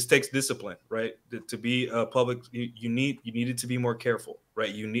 like this takes discipline, right? To be a public, you needed to be more careful, right?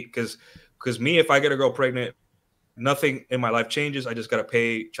 You need, because me, if I get a girl pregnant, nothing in my life changes. I just got to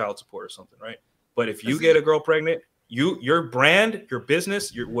pay child support or something, right? But if you get a girl pregnant, your brand, your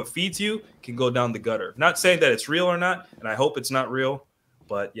business, what feeds you can go down the gutter. Not saying that it's real or not, and I hope it's not real.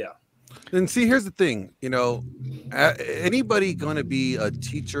 But yeah. And see, here's the thing, you know, anybody going to be a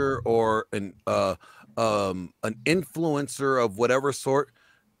teacher or an influencer of whatever sort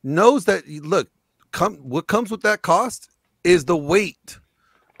knows that, look, what comes with that cost is the weight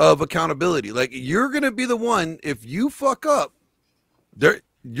of accountability. Like, you're going to be the one, if you fuck up,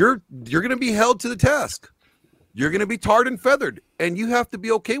 you're going to be held to the task. You're going to be tarred and feathered, and you have to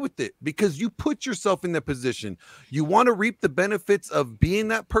be okay with it because you put yourself in that position. You want to reap the benefits of being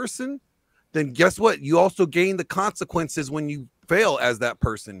that person, then guess what? You also gain the consequences when you fail as that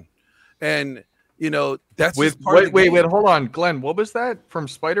person. And, you know, that's with just part of the wait, game. hold on, Glenn. What was that from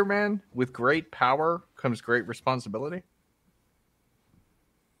Spider-Man? With great power comes great responsibility.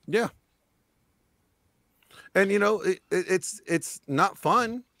 Yeah. And, you know, it's not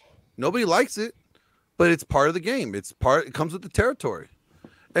fun. Nobody likes it. But it's part of the game. It comes with the territory.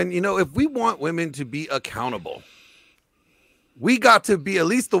 And, you know, if we want women to be accountable, we got to be at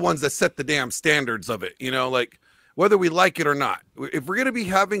least the ones that set the damn standards of it, you know, like whether we like it or not. If we're going to be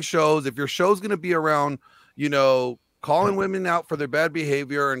having shows, if your show's going to be around, you know, calling women out for their bad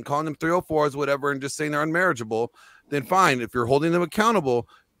behavior and calling them 304s, whatever, and just saying they're unmarriageable, then fine. If you're holding them accountable,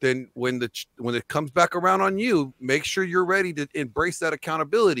 then when it comes back around on you, make sure you're ready to embrace that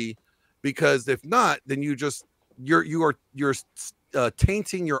accountability. Because if not, then you're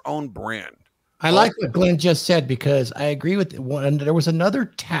tainting your own brand. I like what Glenn just said because I agree with one. There was another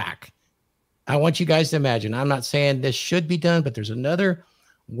tack. I want you guys to imagine. I'm not saying this should be done, but there's another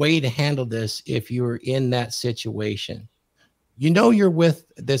way to handle this if you're in that situation. You know you're with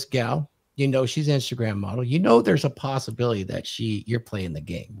this gal. You know she's an Instagram model. You know there's a possibility that you're playing the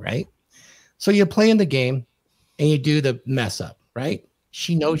game, right? So you're playing the game and you do the mess up, right?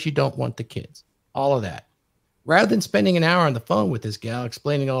 She knows you don't want the kids, all of that. Rather than spending an hour on the phone with this gal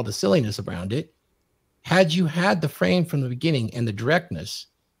explaining all the silliness around it, had you had the frame from the beginning and the directness,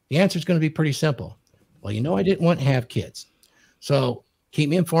 the answer is going to be pretty simple. Well, you know, I didn't want to have kids. So keep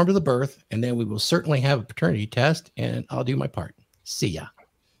me informed of the birth, and then we will certainly have a paternity test, and I'll do my part. See ya.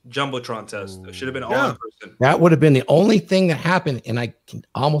 Jumbotron test. It should have been all in person. That would have been the only thing that happened, and I can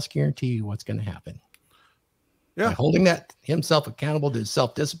almost guarantee you what's going to happen. Yeah, by holding himself accountable to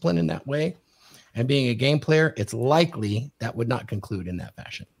self-discipline in that way and being a game player, it's likely that would not conclude in that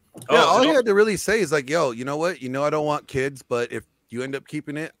fashion. Yeah, all you had to really say is like, yo, you know what? You know I don't want kids, but if you end up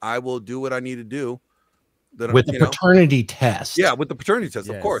keeping it, I will do what I need to do. With the paternity test. Yeah, with the paternity test,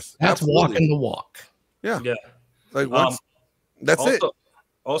 of course. That's walking the walk. Yeah. Yeah. Like that's also, it.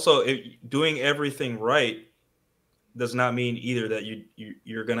 Also, doing everything right does not mean either that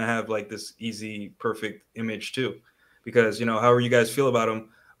you're gonna have like this easy, perfect image too, because you know however you guys feel about him.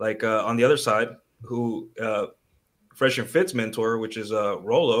 Like on the other side, who Fresh and Fit's mentor, which is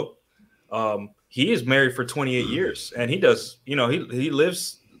Rolo, he is married for 28 years, and he does, you know, he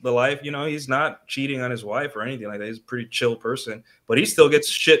lives the life. You know, he's not cheating on his wife or anything like that. He's a pretty chill person, but he still gets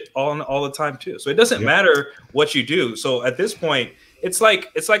shit all the time too. So it doesn't matter what you do. So at this point, it's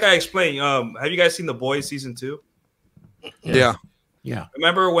like I explained. Have you guys seen The Boys season 2? Yeah.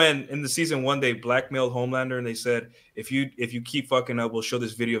 Remember when in the season 1 they blackmailed Homelander and they said if you keep fucking up, we'll show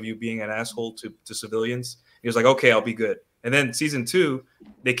this video of you being an asshole to civilians. He was like, okay, I'll be good. And then season 2,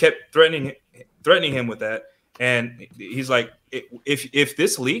 they kept threatening him with that, and he's like, if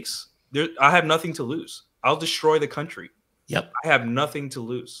this leaks, I have nothing to lose. I'll destroy the country. Yep, I have nothing to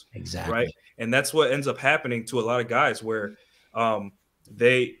lose. Exactly. Right, and that's what ends up happening to a lot of guys where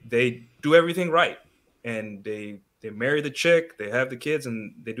they do everything right and they marry the chick, they have the kids,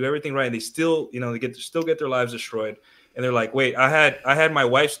 and they do everything right, and they still, you know, they still get their lives destroyed. And they're like, wait, I had my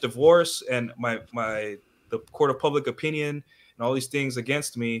wife's divorce and the court of public opinion and all these things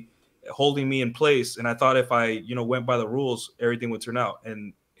against me, holding me in place. And I thought if I, you know, went by the rules, everything would turn out,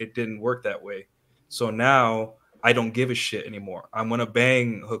 and it didn't work that way. So now I don't give a shit anymore. I'm gonna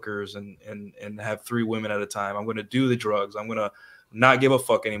bang hookers and have 3 women at a time. I'm gonna do the drugs. I'm gonna not give a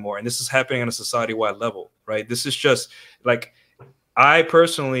fuck anymore. And this is happening on a society-wide level, right? This is just like, I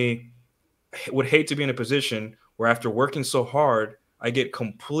personally would hate to be in a position where after working so hard, I get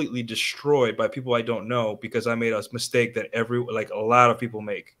completely destroyed by people I don't know because I made a mistake that a lot of people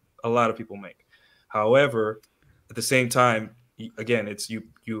make. However, at the same time, again, it's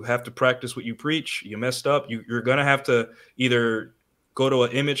you have to practice what you preach. You messed up. You're going to have to either go to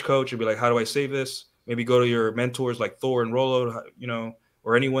an image coach and be like, how do I save this? Maybe go to your mentors like Thor and Rolo, you know,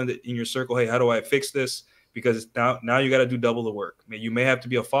 or anyone that in your circle. Hey, how do I fix this? Because now you got to do double the work. You may have to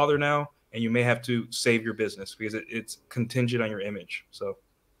be a father now, and you may have to save your business because it's contingent on your image. So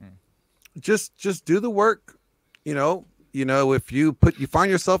just do the work. You know, if you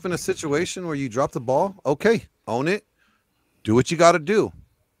find yourself in a situation where you drop the ball, okay, own it. Do what you got to do.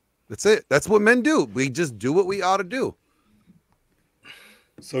 That's it. That's what men do. We just do what we ought to do.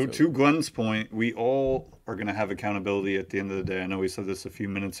 So to Glenn's point, we all are going to have accountability at the end of the day. I know we said this a few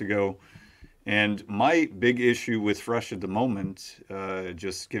minutes ago. And my big issue with Fresh at the moment,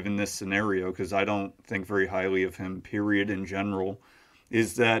 just given this scenario, because I don't think very highly of him, period, in general,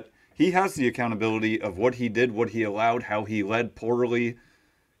 is that he has the accountability of what he did, what he allowed, how he led poorly.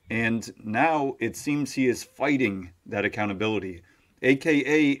 And now it seems he is fighting that accountability,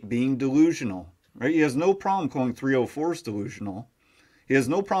 a.k.a. being delusional, right? He has no problem calling 304s delusional. He has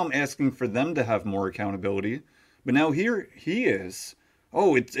no problem asking for them to have more accountability. But now here he is.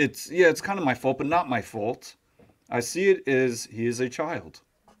 Oh, it's kind of my fault, but not my fault. I see it as he is a child.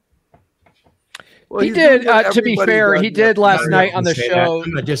 Well, he did, to be fair, he did last night on the show.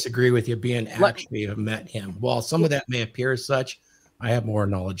 I'm going to disagree with you being actually have met him. While some of that may appear as such, I have more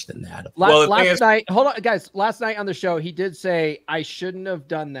knowledge than that. Last night, hold on, guys. Last night on the show, he did say, I shouldn't have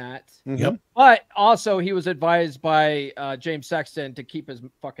done that. Yep. But also, he was advised by James Sexton to keep his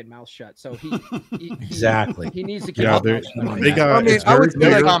fucking mouth shut. So he exactly. He needs to keep his mouth shut. They got, I would say, no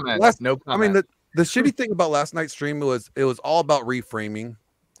like, comment. No comment. I mean, the shitty thing about last night's stream was it was all about reframing,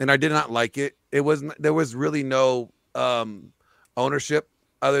 and I did not like it. There was really no ownership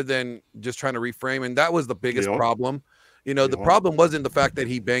other than just trying to reframe, and that was the biggest problem. You know, the problem wasn't the fact that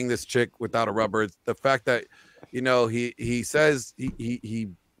he banged this chick without a rubber. It's the fact that, you know, he says he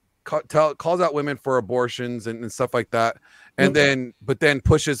calls out women for abortions and stuff like that, and then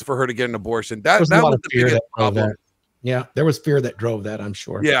pushes for her to get an abortion. That was the biggest problem. Yeah, there was fear that drove that, I'm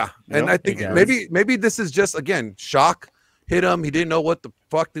sure. Yeah, and I think maybe this is just, again, shock. Hit him. He didn't know what the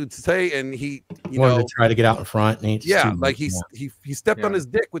fuck to say, and he wanted to try to get out in front. And he stepped on his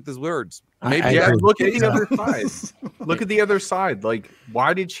dick with his words. Maybe look at the other side. Look at the other side. Like,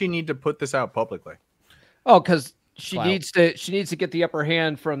 why did she need to put this out publicly? Oh, because she needs to get the upper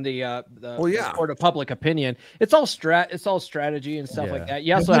hand from the court of public opinion. It's all strategy and stuff like that.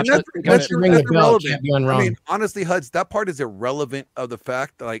 You also have to that's irrelevant. I mean, honestly, Huds, that part is irrelevant of the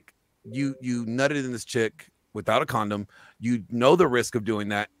fact that, like, you nutted in this chick without a condom. You know the risk of doing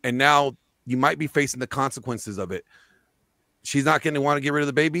that, and now you might be facing the consequences of it. She's not going to want to get rid of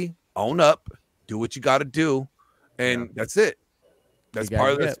the baby. Own up, do what you got to do, and that's it. That's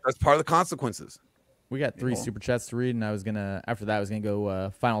part of the consequences. We got 3 super chats to read, and after that I was gonna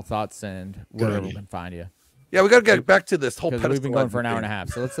go final thoughts and wherever we can find you. Yeah, we got to get back to this whole. We've been going for an hour and a half,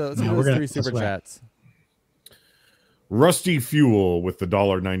 so let's do those 3 super chats. Rusty Fuel with the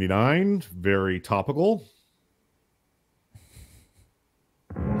 $1.99, very topical.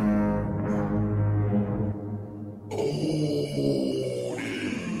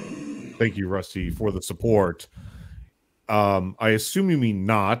 Thank you, Rusty, for the support. I assume you mean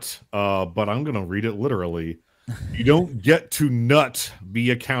not, but I'm going to read it literally. You don't get to nut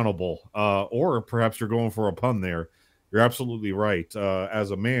be accountable, or perhaps you're going for a pun there. You're absolutely right. As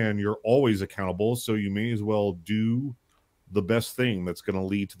a man, you're always accountable, so you may as well do the best thing that's going to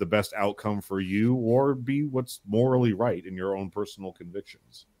lead to the best outcome for you, or be what's morally right in your own personal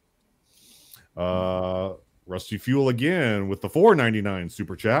convictions. Rusty Fuel again with the $4.99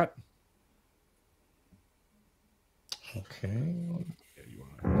 super chat. Okay.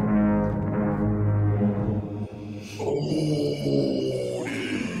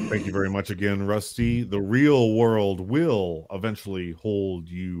 Thank you very much again, Rusty. The real world will eventually hold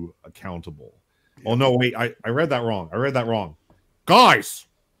you accountable. Oh, no, wait. I read that wrong. Guys,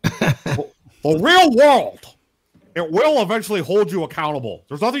 the real world, it will eventually hold you accountable.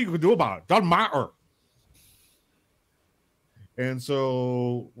 There's nothing you can do about it. Doesn't matter. And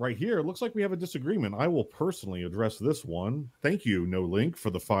so right here, it looks like we have a disagreement. I will personally address this one. Thank you, No Link,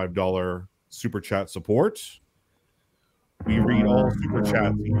 for the $5 super chat support. We read all super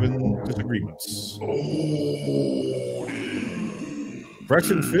chats, even disagreements.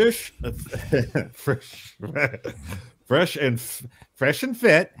 Fresh and Fish, Fresh and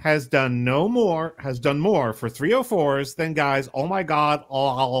Fit has done more for 304s than guys. Oh my God!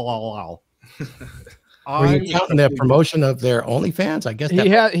 Were you counting the promotion of their OnlyFans? I guess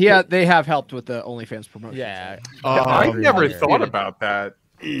they have helped with the OnlyFans promotion. Yeah, I never thought about that.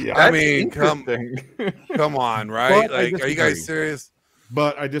 Yeah, I mean, come on, right? But like, are you guys serious?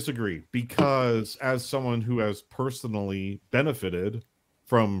 But I disagree, because as someone who has personally benefited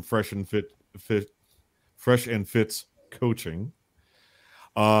from Fresh and Fit's coaching,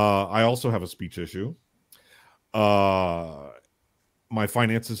 I also have a speech issue. My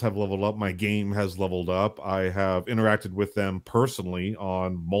finances have leveled up. My game has leveled up. I have interacted with them personally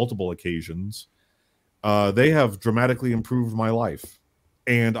on multiple occasions. They have dramatically improved my life,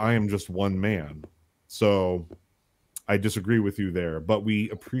 and I am just one man. So I disagree with you there, but we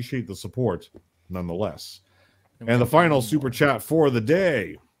appreciate the support nonetheless. And the final super chat for the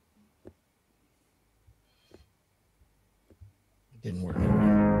day. It didn't work.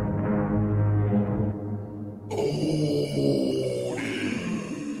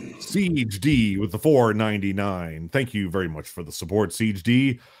 Siege D with the $4.99. Thank you very much for the support, Siege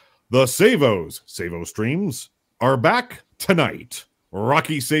D. The Savo streams are back tonight.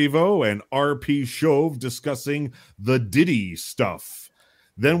 Rocky Savo and RP Shove discussing the Diddy stuff.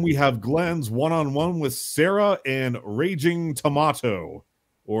 Then we have Glenn's one-on-one with Sarah and Raging Tomato,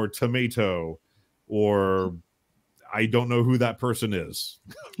 or Tomato, or I don't know who that person is.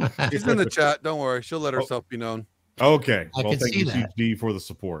 She's in the chat. Don't worry. She'll let herself be known. Okay. I Well, can thank see you, that. CG, for the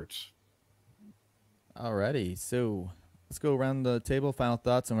support. Alrighty, so let's go around the table. Final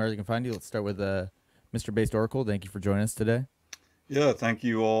thoughts on where you can find you. Let's start with Mr. Based Oracle. Thank you for joining us today. Yeah, thank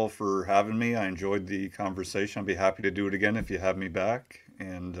you all for having me. I enjoyed the conversation. I'd be happy to do it again if you have me back.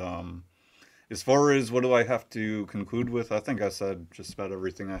 And as far as what do I have to conclude with, I think I said just about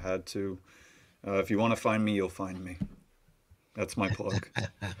everything I had to. If you want to find me, you'll find me. That's my plug.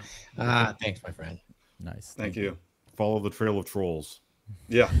 Thanks, my friend. Nice. Thank you. Follow the trail of trolls.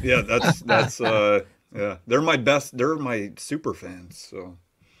 Yeah, that's yeah. They're my best. They're my super fans. So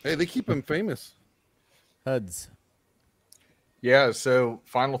Hey, they keep him famous. Huds. Yeah, so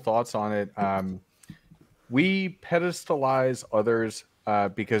final thoughts on it. We pedestalize others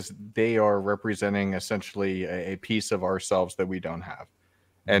because they are representing essentially a piece of ourselves that we don't have.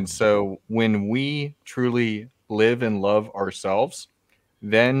 And so when we truly live and love ourselves,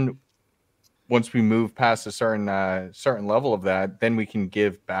 then once we move past a certain level of that, then we can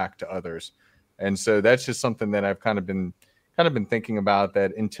give back to others. And so that's just something that I've kind of been thinking about,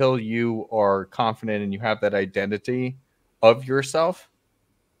 that until you are confident and you have that identity of yourself,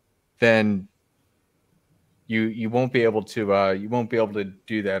 then you won't be able to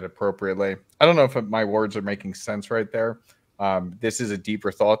do that appropriately. I don't know if my words are making sense right there. This is a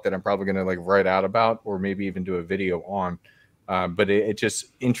deeper thought that I'm probably going to write out about, or maybe even do a video on. But it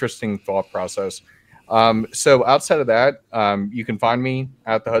just interesting thought process. So outside of that, you can find me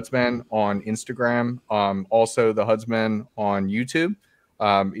at the Hudsman on Instagram. Also the Hudsman on YouTube.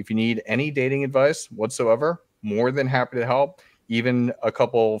 If you need any dating advice whatsoever, more than happy to help. Even a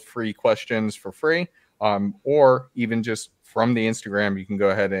couple free questions for free, or even just from the Instagram, you can go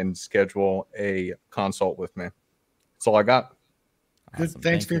ahead and schedule a consult with me. That's all I got. Good. Awesome.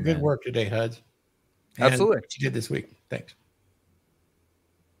 Thanks Thank for your you, good man. work today, Huds. And Absolutely. what you did this week. Thanks.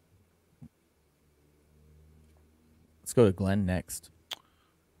 Let's go to Glenn next.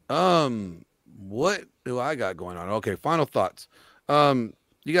 What do I got going on? Okay, final thoughts. You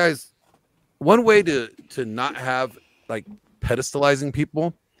guys, one way to not have pedestalizing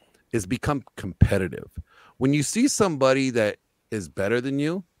people is become competitive. When you see somebody that is better than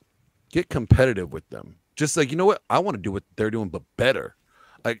you, get competitive with them. Just you know what? I want to do what they're doing, but better.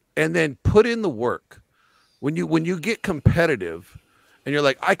 And then put in the work. When you get competitive and you're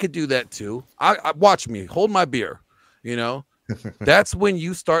like, I could do that too. I watch me, hold my beer, that's when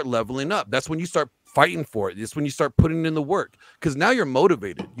you start leveling up. That's when you start fighting for it. It's when you start putting in the work, because now you're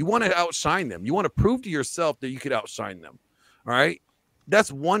motivated. You want to outshine them. You want to prove to yourself that you could outshine them. All right.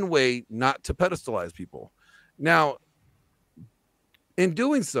 That's one way not to pedestalize people. Now, in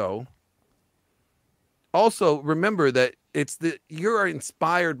doing so, also remember that you are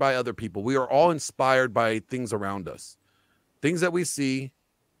inspired by other people. We are all inspired by things around us. Things that we see,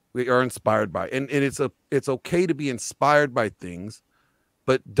 we are inspired by. And it's okay to be inspired by things,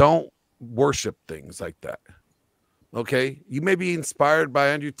 but don't worship things like that. Okay? You may be inspired by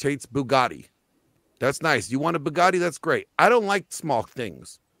Andrew Tate's Bugatti. That's nice. You want a Bugatti? That's great. I don't like small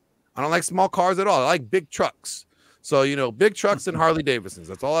things. I don't like small cars at all. I like big trucks. So, big trucks and Harley Davidsons.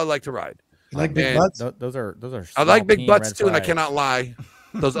 That's all I like to ride. You like big butts? Those are. I like big butts red too, and I flags. cannot lie.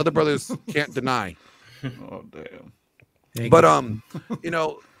 Those other brothers can't deny. oh damn. But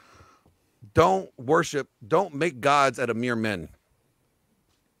don't make gods out of mere men.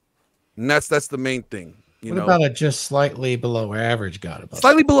 And that's the main thing. What about a just slightly below average god?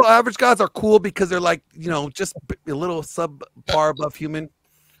 Slightly below average gods are cool because they're just a little subpar above human.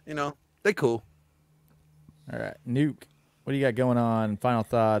 They cool. All right, Nuke. What do you got going on? Final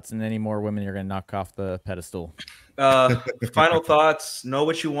thoughts, and any more women you're going to knock off the pedestal? Final thoughts. Know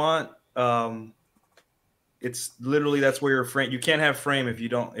what you want. It's literally that's where your frame. You can't have frame if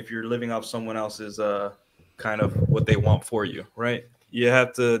you're living off someone else's kind of what they want for you, right? You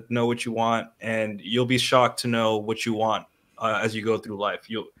have to know what you want, and you'll be shocked to know what you want as you go through life.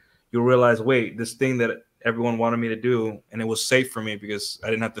 You'll realize, wait, this thing that everyone wanted me to do, and it was safe for me because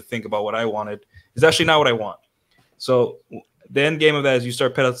I didn't have to think about what I wanted, is actually not what I want. So the end game of that is you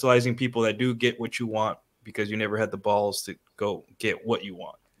start pedestalizing people that do get what you want because you never had the balls to go get what you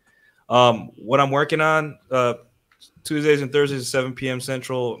want. What I'm working on Tuesdays and Thursdays at 7 p.m.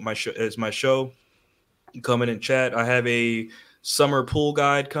 Central is my show. Come in and chat. I have a summer pool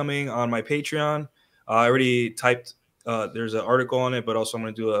guide coming on my Patreon. I already typed. There's an article on it, but also I'm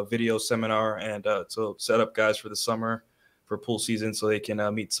going to do a video seminar and to set up guys for the summer for pool season so they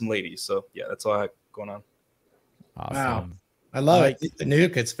can meet some ladies. So yeah, that's all I have going on. Awesome. Wow. I love it.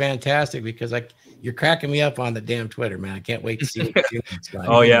 Nuke, it's fantastic because you're cracking me up on the damn Twitter, man. I can't wait to see what you're doing.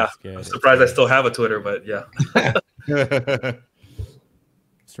 Oh, yeah. I'm surprised I still have a Twitter, but yeah. Mr.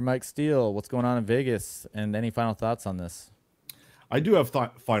 Mike Steele, what's going on in Vegas? And any final thoughts on this? I do have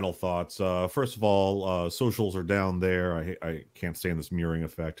final thoughts. First of all, socials are down there. I can't stand this mirroring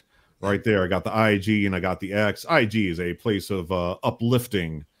effect. Right there, I got the IG and I got the X. IG is a place of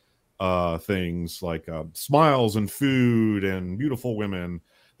uplifting things like smiles and food and beautiful women.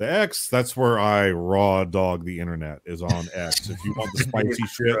 The X, that's where I raw dog the internet, is on X. If you want the spicy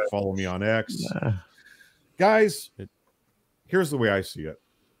shit, follow me on X. Guys, here's the way I see it.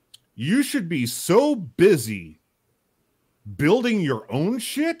 You should be so busy building your own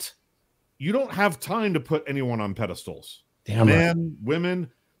shit, you don't have time to put anyone on pedestals. Damn Men,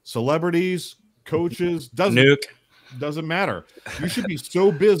 women, celebrities, coaches, doesn't matter. You should be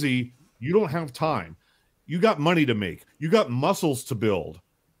so busy, you don't have time. You got money to make. You got muscles to build.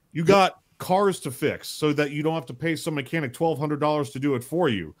 You got cars to fix so that you don't have to pay some mechanic $1,200 to do it for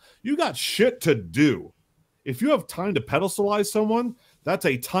you. You got shit to do. If you have time to pedestalize someone, that's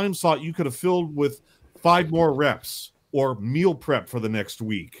a time slot you could have filled with 5 more reps or meal prep for the next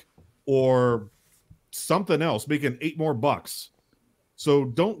week or something else, making 8 more bucks. So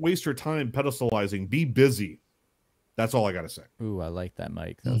don't waste your time pedestalizing. Be busy. That's all I got to say. Ooh, I like that,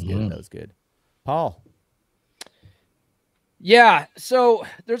 Mike. That was good. That was good. Paul. Yeah. So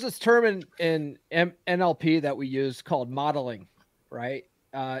there's this term in NLP that we use called modeling, right?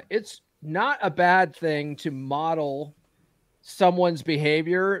 It's not a bad thing to model someone's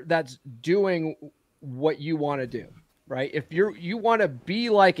behavior that's doing what you want to do, right? If you want to be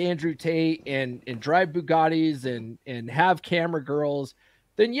like Andrew Tate and drive Bugattis and have camera girls,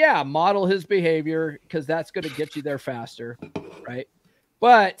 then yeah, model his behavior because that's going to get you there faster, right?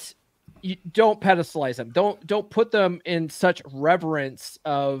 But you don't pedestalize them. Don't put them in such reverence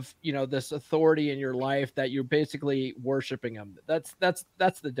of, this authority in your life that you're basically worshiping them. That's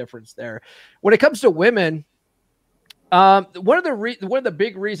the difference there. When it comes to women, one of the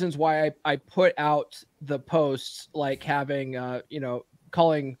big reasons why I put out the posts like having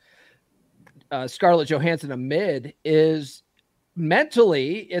calling Scarlett Johansson a mid is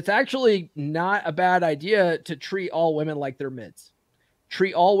mentally it's actually not a bad idea to treat all women like they're mids.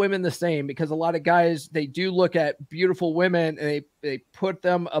 Treat all women the same, because a lot of guys, they do look at beautiful women and they put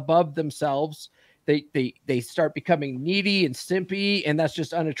them above themselves. They start becoming needy and simpy, and that's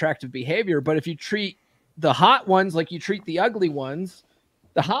just unattractive behavior. But if you treat the hot ones like you treat the ugly ones,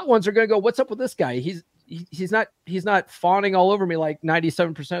 the hot ones are going to go, what's up with this guy? He's not fawning all over me like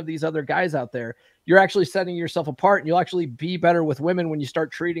 97% of these other guys out there. You're actually setting yourself apart, and you'll actually be better with women when you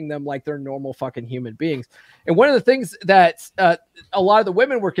start treating them like they're normal fucking human beings. And one of the things that a lot of the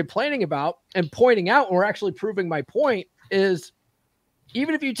women were complaining about and pointing out, and we're actually proving my point, is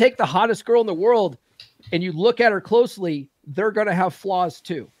even if you take the hottest girl in the world and you look at her closely, they're going to have flaws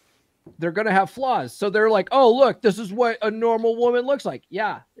too. They're going to have flaws. So they're like, oh, look, this is what a normal woman looks like.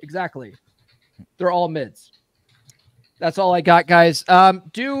 Yeah, exactly. They're all mids. That's all I got, guys.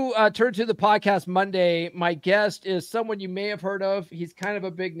 Do turn to the podcast Monday. My guest is someone you may have heard of. He's kind of a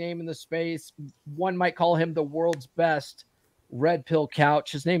big name in the space. One might call him the world's best red pill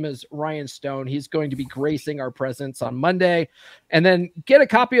couch. His name is Ryan Stone. He's going to be gracing our presence on Monday. And then get a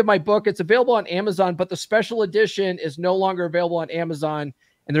copy of my book. It's available on Amazon, but the special edition is no longer available on Amazon.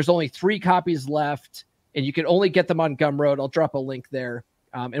 And there's only 3 copies left, and you can only get them on Gumroad. I'll drop a link there.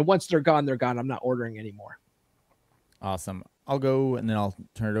 And once they're gone, they're gone. I'm not ordering anymore. Awesome. I'll go, and then I'll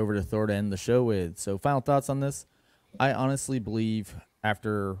turn it over to Thor to end the show with. So final thoughts on this. I honestly believe,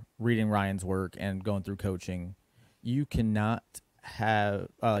 after reading Ryan's work and going through coaching, you cannot have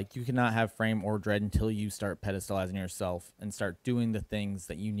frame or dread until you start pedestalizing yourself and start doing the things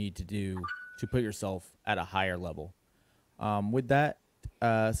that you need to do to put yourself at a higher level. With that,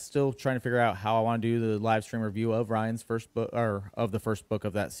 still trying to figure out how I want to do the live stream review of Ryan's first book, or of the first book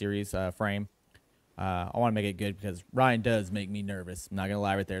of that series, Frame. I want to make it good because Ryan does make me nervous. I'm not gonna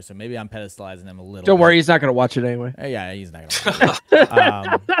lie right there. So maybe I'm pedestalizing him a little. Don't bit. worry, he's not gonna watch it anyway. Yeah, he's not gonna watch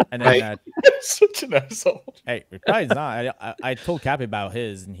it. And then such an asshole. Hey, probably not. I told Cappy about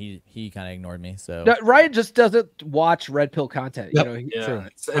his, and he kind of ignored me. So No, Ryan just doesn't watch red pill content. Yep. You know, Yeah,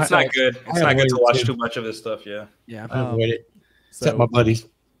 it's not good. It's not good to watch too much of this stuff. Yeah. Yeah. I avoid it. so Except my buddies.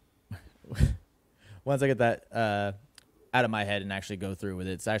 once I get that out of my head and actually go through with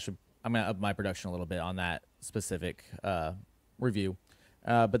it, it's actually I'm gonna up my production a little bit on that specific review.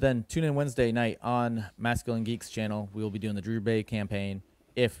 But then tune in Wednesday night on Masculine Geeks channel. We will be doing the Drew Bay campaign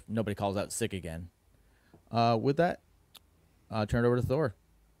if nobody calls out sick again. With that, turn it over to Thor.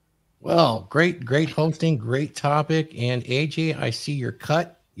 Well, great hosting, great topic. And AJ, I see your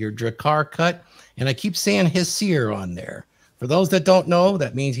cut, your Drakkar cut, and I keep saying his seer on there. For those that don't know,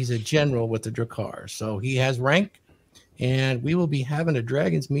 that means he's a general with the Drakkar. So he has rank, and we will be having a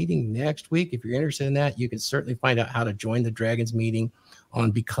Dragons meeting next week. If you're interested in that, you can certainly find out how to join the Dragons meeting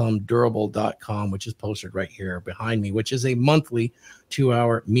on becomedurable.com, which is posted right here behind me, which is a monthly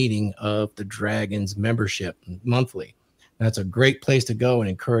 2-hour meeting of the Dragons membership monthly. That's a great place to go and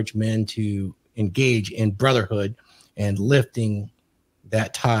encourage men to engage in brotherhood and lifting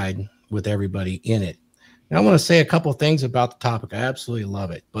that tide with everybody in it. Now, I want to say a couple things about the topic. I absolutely love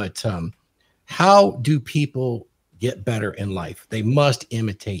it. But how do people get better in life? They must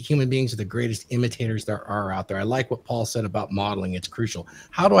imitate. Human beings are the greatest imitators there are out there. I like what Paul said about modeling. It's crucial.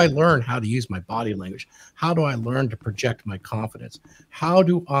 How do I learn how to use my body language? How do I learn to project my confidence? How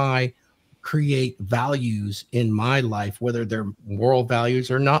do I create values in my life, whether they're moral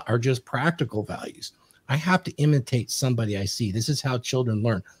values or not, or just practical values? I have to imitate somebody I see. This is how children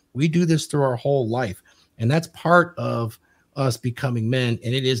learn. We do this through our whole life, and that's part of us becoming men,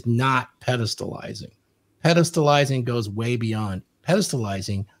 and it is not pedestalizing. Pedestalizing goes way beyond.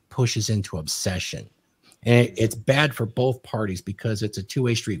 Pedestalizing pushes into obsession, and it's bad for both parties because it's a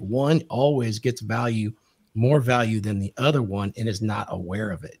two-way street. One always gets value, more value than the other one, and is not aware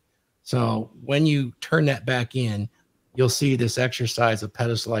of it. So when you turn that back in, you'll see this exercise of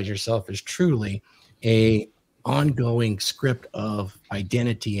pedestalize yourself is truly a ongoing script of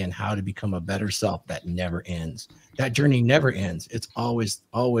identity and how to become a better self that never ends. That journey never ends. It's always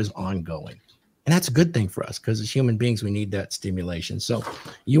ongoing. And that's a good thing for us because as human beings, we need that stimulation. So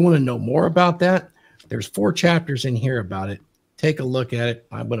you want to know more about that? There's 4 chapters in here about it. Take a look at it.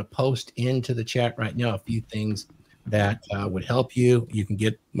 I'm going to post into the chat right now a few things that would help you. You can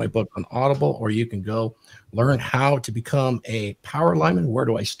get my book on Audible, or you can go learn how to become a power lineman. Where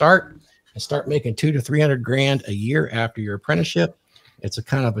do I start? I start making $200 to $300 grand a year after your apprenticeship. It's a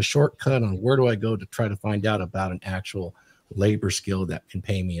kind of a shortcut on where do I go to try to find out about an actual labor skill that can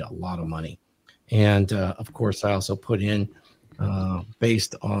pay me a lot of money. And of course, I also put in,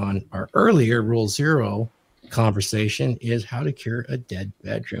 based on our earlier Rule 0 conversation, is how to cure a dead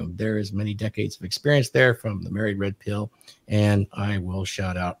bedroom. There is many decades of experience there from the Married Red Pill, and I will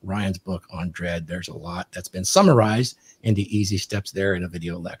shout out Ryan's book on dread. There's a lot that's been summarized into easy steps there in a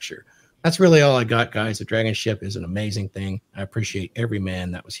video lecture. That's really all I got, guys. The Dragon Ship is an amazing thing. I appreciate every man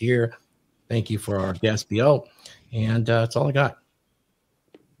that was here. Thank you for our guest, BO, and that's all I got.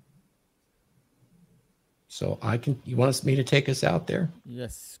 So you want me to take us out there?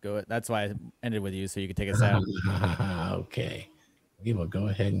 Yes, go. That's why I ended with you, so you could take us out. Okay. We will go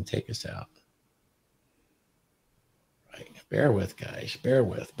ahead and take us out. Right. Bear with, guys. Bear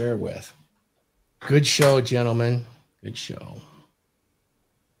with. Good show, gentlemen. Good show.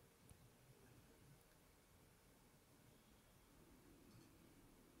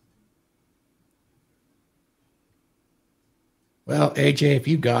 Well, AJ, if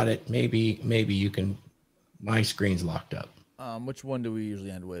you got it, maybe you can. My screen's locked up. Which one do we usually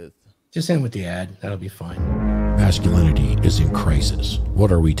end with? Just end with the ad. That'll be fine. Masculinity is in crisis.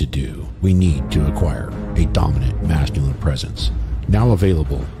 What are we to do? We need to acquire a dominant masculine presence. Now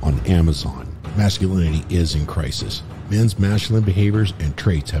available on Amazon. Masculinity is in crisis. Men's masculine behaviors and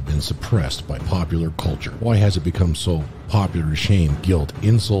traits have been suppressed by popular culture. Why has it become so popular to shame, guilt,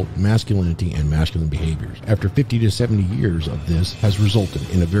 insult, masculinity, and masculine behaviors? After 50 to 70 years of this has resulted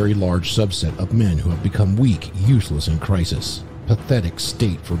in a very large subset of men who have become weak, useless, and crisis. Pathetic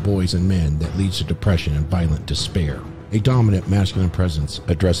state for boys and men that leads to depression and violent despair. A dominant masculine presence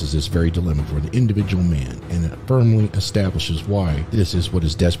addresses this very dilemma for the individual man, and it firmly establishes why this is what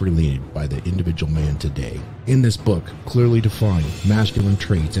is desperately needed by the individual man today. In this book, clearly defined masculine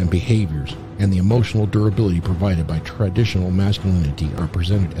traits and behaviors and the emotional durability provided by traditional masculinity are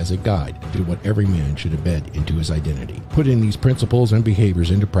presented as a guide to what every man should embed into his identity. Putting these principles and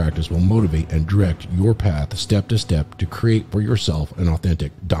behaviors into practice will motivate and direct your path step to step to create for yourself an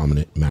authentic, dominant